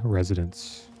local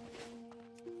residents.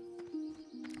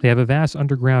 They have a vast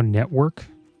underground network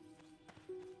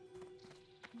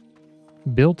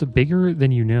built bigger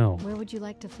than you know. Where would you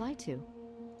like to fly to?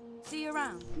 See you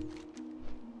around.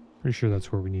 Pretty sure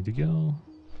that's where we need to go.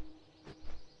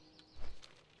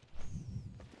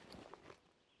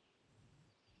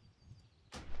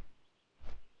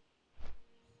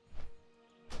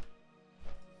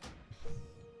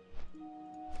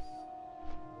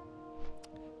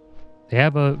 They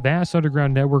have a vast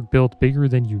underground network built bigger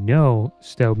than you know,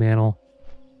 Stoutmantle.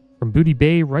 From Booty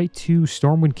Bay right to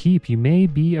Stormwind Keep, you may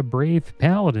be a brave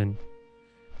paladin,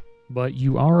 but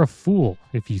you are a fool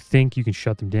if you think you can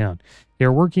shut them down. They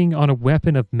are working on a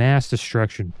weapon of mass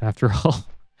destruction. After all,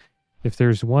 if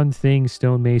there's one thing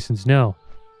stonemasons know,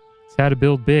 it's how to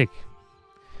build big.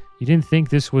 You didn't think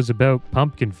this was about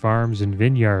pumpkin farms and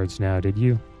vineyards now, did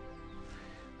you?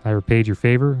 I repaid your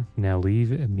favor. Now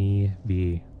leave me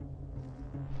be.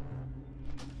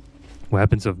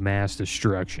 Weapons of mass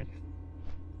destruction.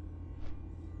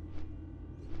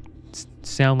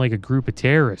 Sound like a group of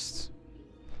terrorists.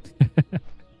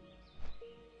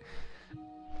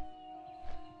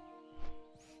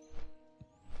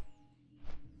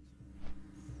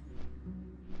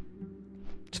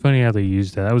 It's funny how they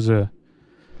used that. That was a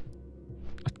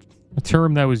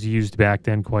term that was used back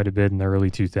then quite a bit in the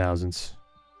early 2000s.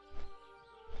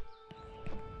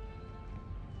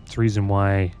 It's the reason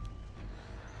why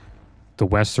the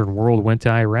Western world went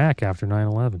to Iraq after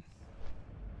 9/11.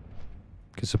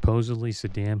 Because supposedly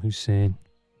Saddam Hussein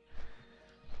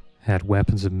had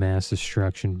weapons of mass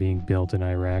destruction being built in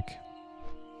Iraq.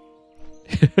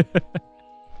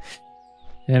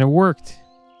 And it worked.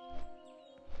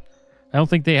 I don't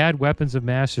think they had weapons of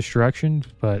mass destruction,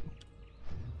 but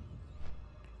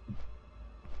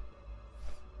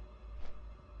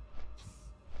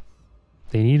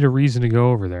they need a reason to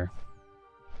go over there.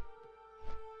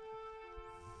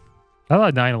 I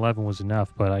thought 9/11 was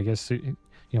enough, but I guess,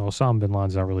 Osama bin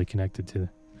Laden's not really connected to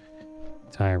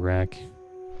Iraq.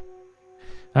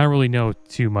 I don't really know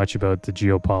too much about the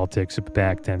geopolitics of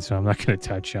back then, so I'm not going to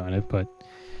touch on it, but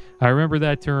I remember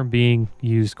that term being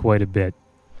used quite a bit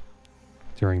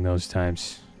during those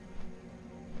times.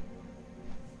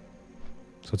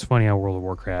 So it's funny how World of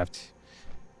Warcraft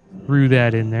threw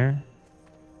that in there.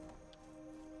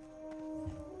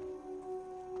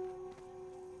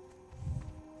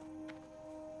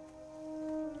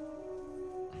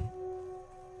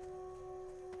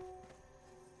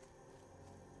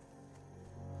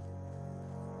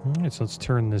 All right, so let's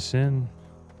turn this in.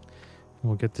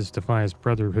 We'll get this Defias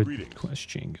Brotherhood quest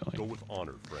chain going. Go with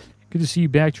honor, friend. Good to see you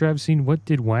back, Traviseen. What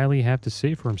did Wiley have to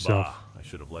say for himself? Bah, I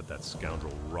should have let that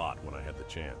scoundrel rot when I had the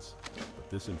chance. But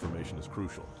this information is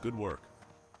crucial. Good work.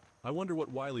 I wonder what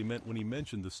Wiley meant when he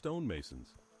mentioned the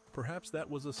stonemasons. Perhaps that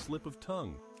was a slip of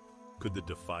tongue. Could the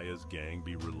Defias gang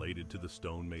be related to the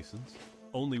stonemasons?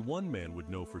 Only one man would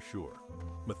know for sure.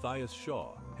 Matthias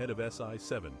Shaw, head of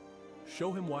SI-7.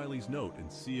 Show him Wiley's note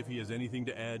and see if he has anything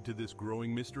to add to this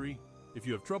growing mystery. If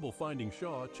you have trouble finding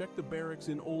Shaw, check the barracks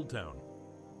in Old Town.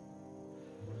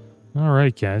 All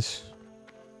right, guys.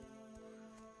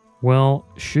 Well,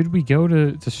 should we go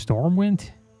to Stormwind?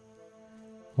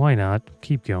 Why not?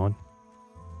 Keep going.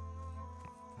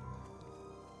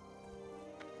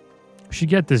 We should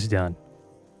get this done.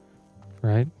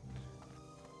 Right?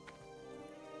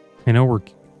 I know we're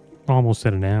almost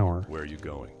at an hour. Where are you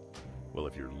going? Well,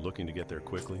 if you're looking to get there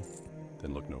quickly,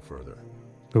 then look no further.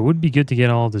 But it would be good to get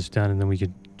all this done, and then we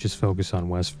could just focus on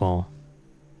Westfall.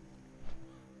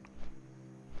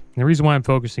 And the reason why I'm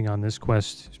focusing on this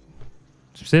quest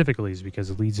specifically is because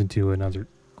it leads into another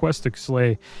quest to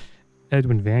slay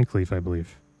Edwin Van Cleef, I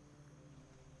believe.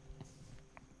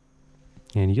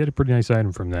 And you get a pretty nice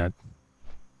item from that.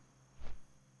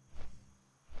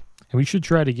 And we should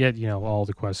try to get, you know, all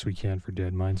the quests we can for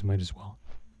Dead Mines. Might as well.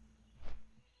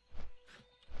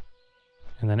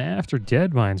 And then after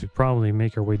Dead Mines, we'd probably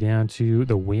make our way down to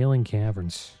the Wailing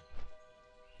Caverns.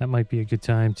 That might be a good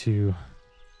time to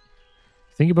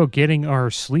think about getting our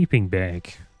sleeping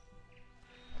bag.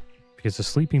 Because the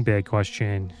sleeping bag quest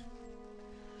chain,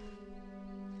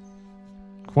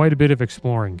 quite a bit of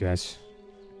exploring, guys.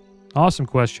 Awesome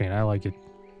quest chain. I like it.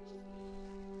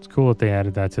 It's cool that they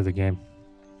added that to the game.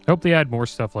 I hope they add more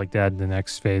stuff like that in the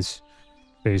next phase.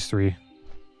 Phase 3.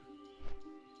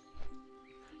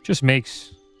 Just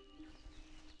makes...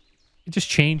 It just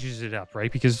changes it up,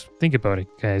 right? Because think about it,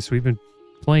 guys. We've been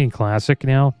playing Classic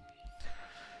now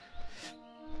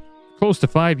close to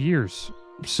 5 years.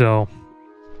 So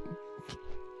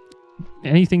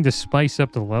anything to spice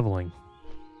up the leveling,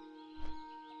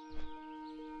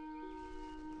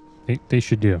 they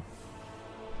should do.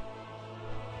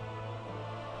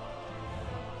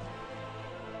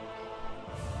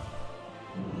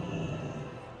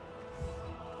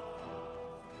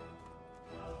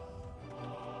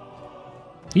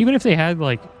 Even if they had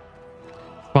like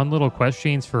fun little quest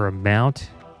chains for a mount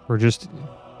or just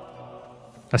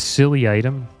a silly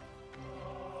item,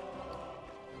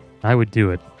 I would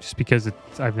do it just because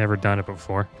I've never done it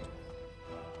before.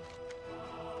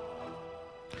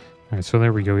 All right, so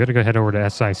there we go. We got to go head over to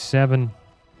SI7.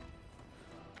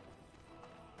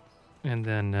 And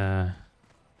then I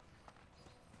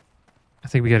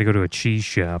think we got to go to a cheese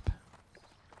shop.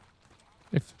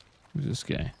 Who's this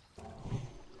guy?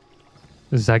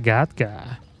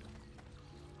 Zagatka.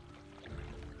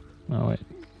 Oh, wait.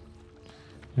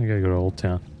 I gotta go to Old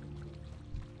Town.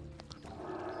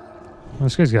 Oh,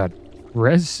 this guy's got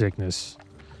res sickness.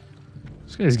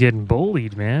 This guy's getting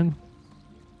bullied, man.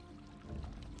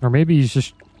 Or maybe he's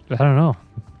just... I don't know.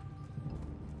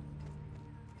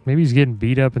 Maybe he's getting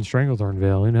beat up in Stranglethorn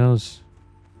Vale. Who knows?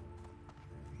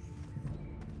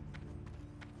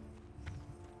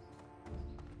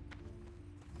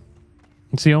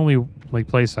 It's the only like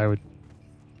place I would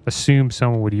assume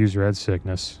someone would use red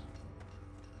sickness.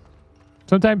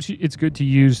 Sometimes it's good to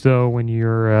use, though, when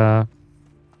you're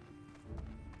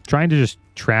trying to just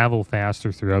travel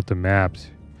faster throughout the maps.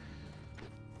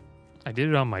 I did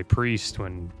it on my priest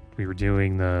when we were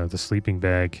doing the sleeping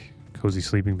bag, cozy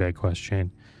sleeping bag quest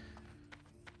chain.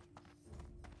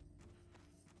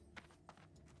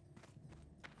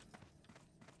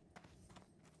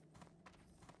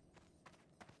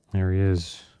 There he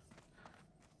is.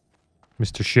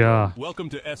 Mr. Shaw. Welcome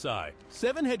to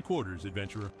SI-7 headquarters,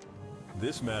 adventurer.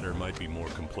 This matter might be more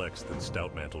complex than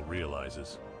Stoutmantle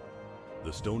realizes. The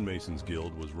Stonemasons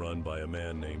Guild was run by a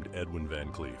man named Edwin Van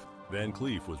Cleef. Van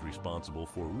Cleef was responsible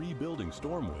for rebuilding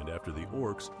Stormwind after the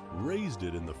Orcs razed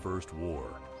it in the First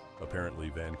War. Apparently,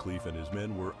 Van Cleef and his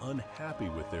men were unhappy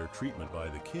with their treatment by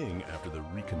the king after the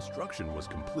reconstruction was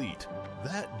complete.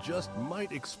 That just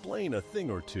might explain a thing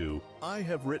or two. I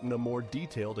have written a more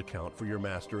detailed account for your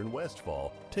master in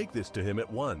Westfall. Take this to him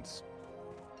at once.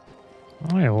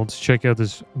 All right, well, let's check out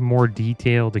this more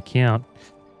detailed account.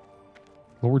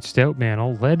 Lord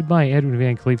Stoutmantle, led by Edwin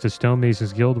Van Cleef, the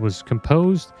Stonemasons Guild was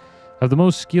composed of the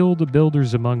most skilled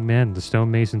builders among men. The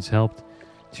Stonemasons helped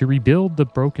to rebuild the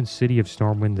broken city of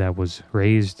Stormwind that was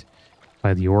razed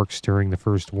by the orcs during the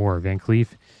First War. Van Cleef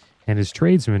and his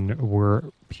tradesmen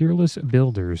were peerless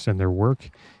builders, and their work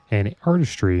and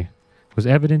artistry was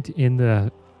evident in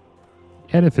the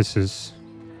edifices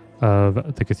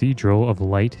of the Cathedral of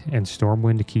Light and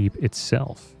Stormwind Keep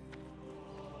itself.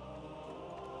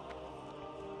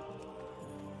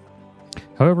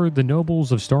 However, the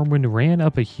nobles of Stormwind ran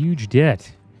up a huge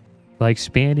debt by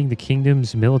expanding the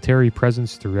kingdom's military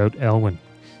presence throughout Elwyn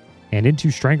and into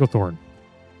Stranglethorn.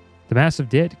 The massive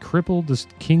debt crippled the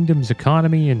kingdom's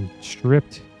economy and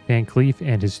stripped Van Cleef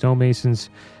and his stonemasons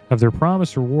of their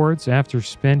promised rewards. After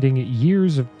spending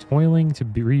years of toiling to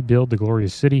rebuild the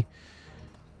glorious city,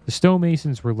 the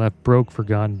stonemasons were left broke,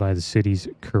 forgotten by the city's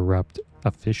corrupt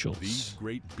officials. These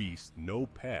great beasts know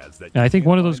paths that and I think you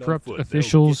one of can't those find on corrupt foot.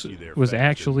 officials They'll get you there was faster.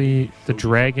 actually the So just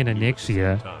dragon do it at the same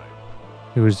Anixia, time.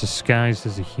 who was disguised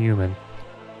as a human.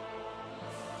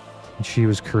 And she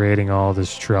was creating all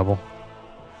this trouble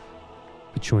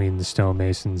between the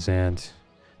stonemasons and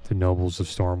the nobles of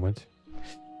Stormwind.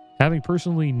 Having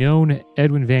personally known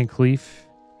Edwin Van Cleef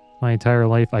my entire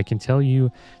life, I can tell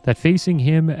you that facing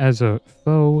him as a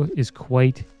foe is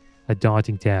quite a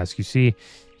daunting task. You see,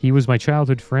 he was my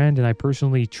childhood friend, and I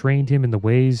personally trained him in the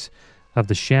ways of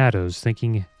the shadows,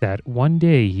 thinking that one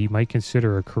day he might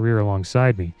consider a career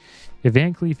alongside me. If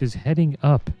Van Cleef is heading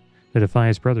up the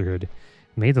Defiance Brotherhood,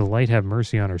 may the light have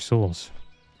mercy on our souls.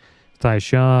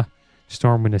 Taisha,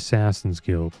 Stormwind Assassins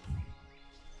Guild.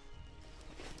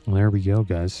 Well, there we go,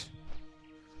 guys.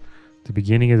 The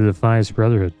beginning of the Defiance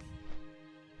Brotherhood.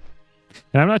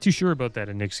 And I'm not too sure about that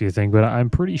Anixia thing, but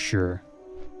I'm pretty sure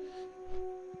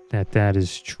that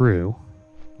is true.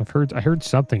 I heard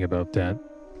something about that.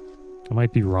 I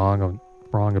might be wrong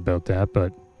about that,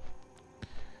 but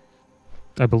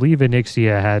I believe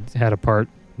Anixia had a part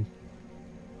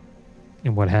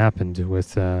in what happened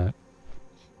with the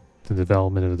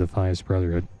development of the Defiance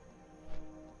Brotherhood.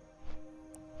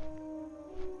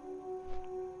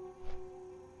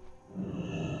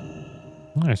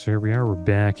 Alright, so here we are. We're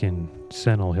back in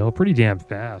Sentinel Hill. Pretty damn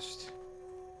fast.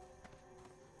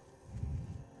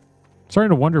 Starting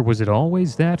to wonder, was it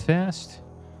always that fast?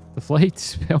 The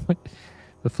flights?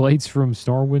 The flights from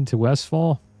Stormwind to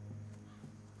Westfall?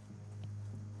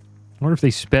 I wonder if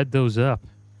they sped those up.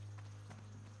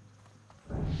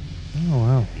 Oh,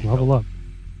 wow. Level up.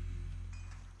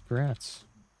 Congrats.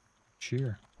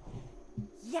 Cheer.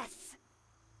 Yes!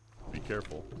 Be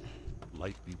careful.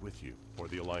 Light be with you, for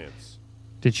the Alliance.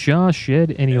 Did Shaw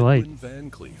shed any light? Edwin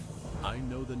Van Cleef. I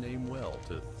know the name well.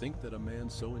 To think that a man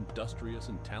so industrious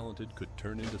and talented could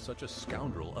turn into such a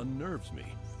scoundrel unnerves me.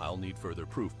 I'll need further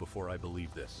proof before I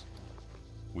believe this.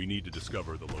 We need to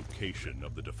discover the location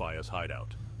of the Defias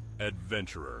hideout.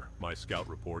 Adventurer, my scout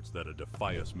reports that a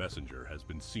Defias messenger has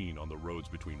been seen on the roads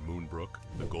between Moonbrook,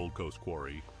 the Gold Coast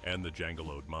Quarry, and the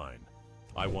Jangalode mine.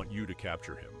 I want you to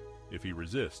capture him. If he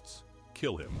resists,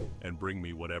 kill him and bring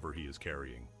me whatever he is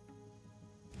carrying.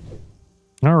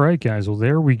 All right, guys. Well,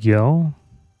 there we go.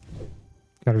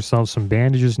 Got ourselves some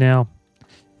bandages now.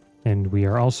 And we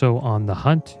are also on the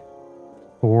hunt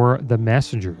for the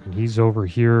messenger. And he's over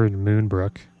here in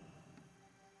Moonbrook.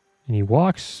 And he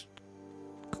walks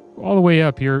all the way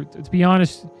up here. To be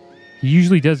honest, he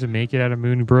usually doesn't make it out of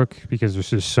Moonbrook because there's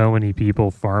just so many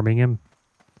people farming him.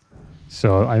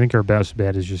 So I think our best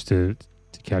bet is just to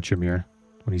catch him here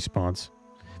when he spawns.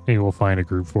 Maybe we'll find a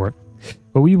group for it.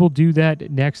 But we will do that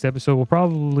next episode. We'll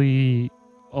probably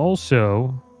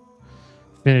also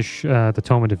finish the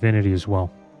Tome of Divinity as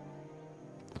well.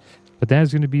 But that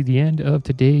is going to be the end of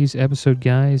today's episode,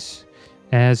 guys.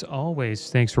 As always,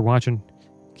 thanks for watching.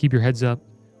 Keep your heads up.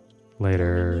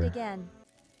 Later. Meet again.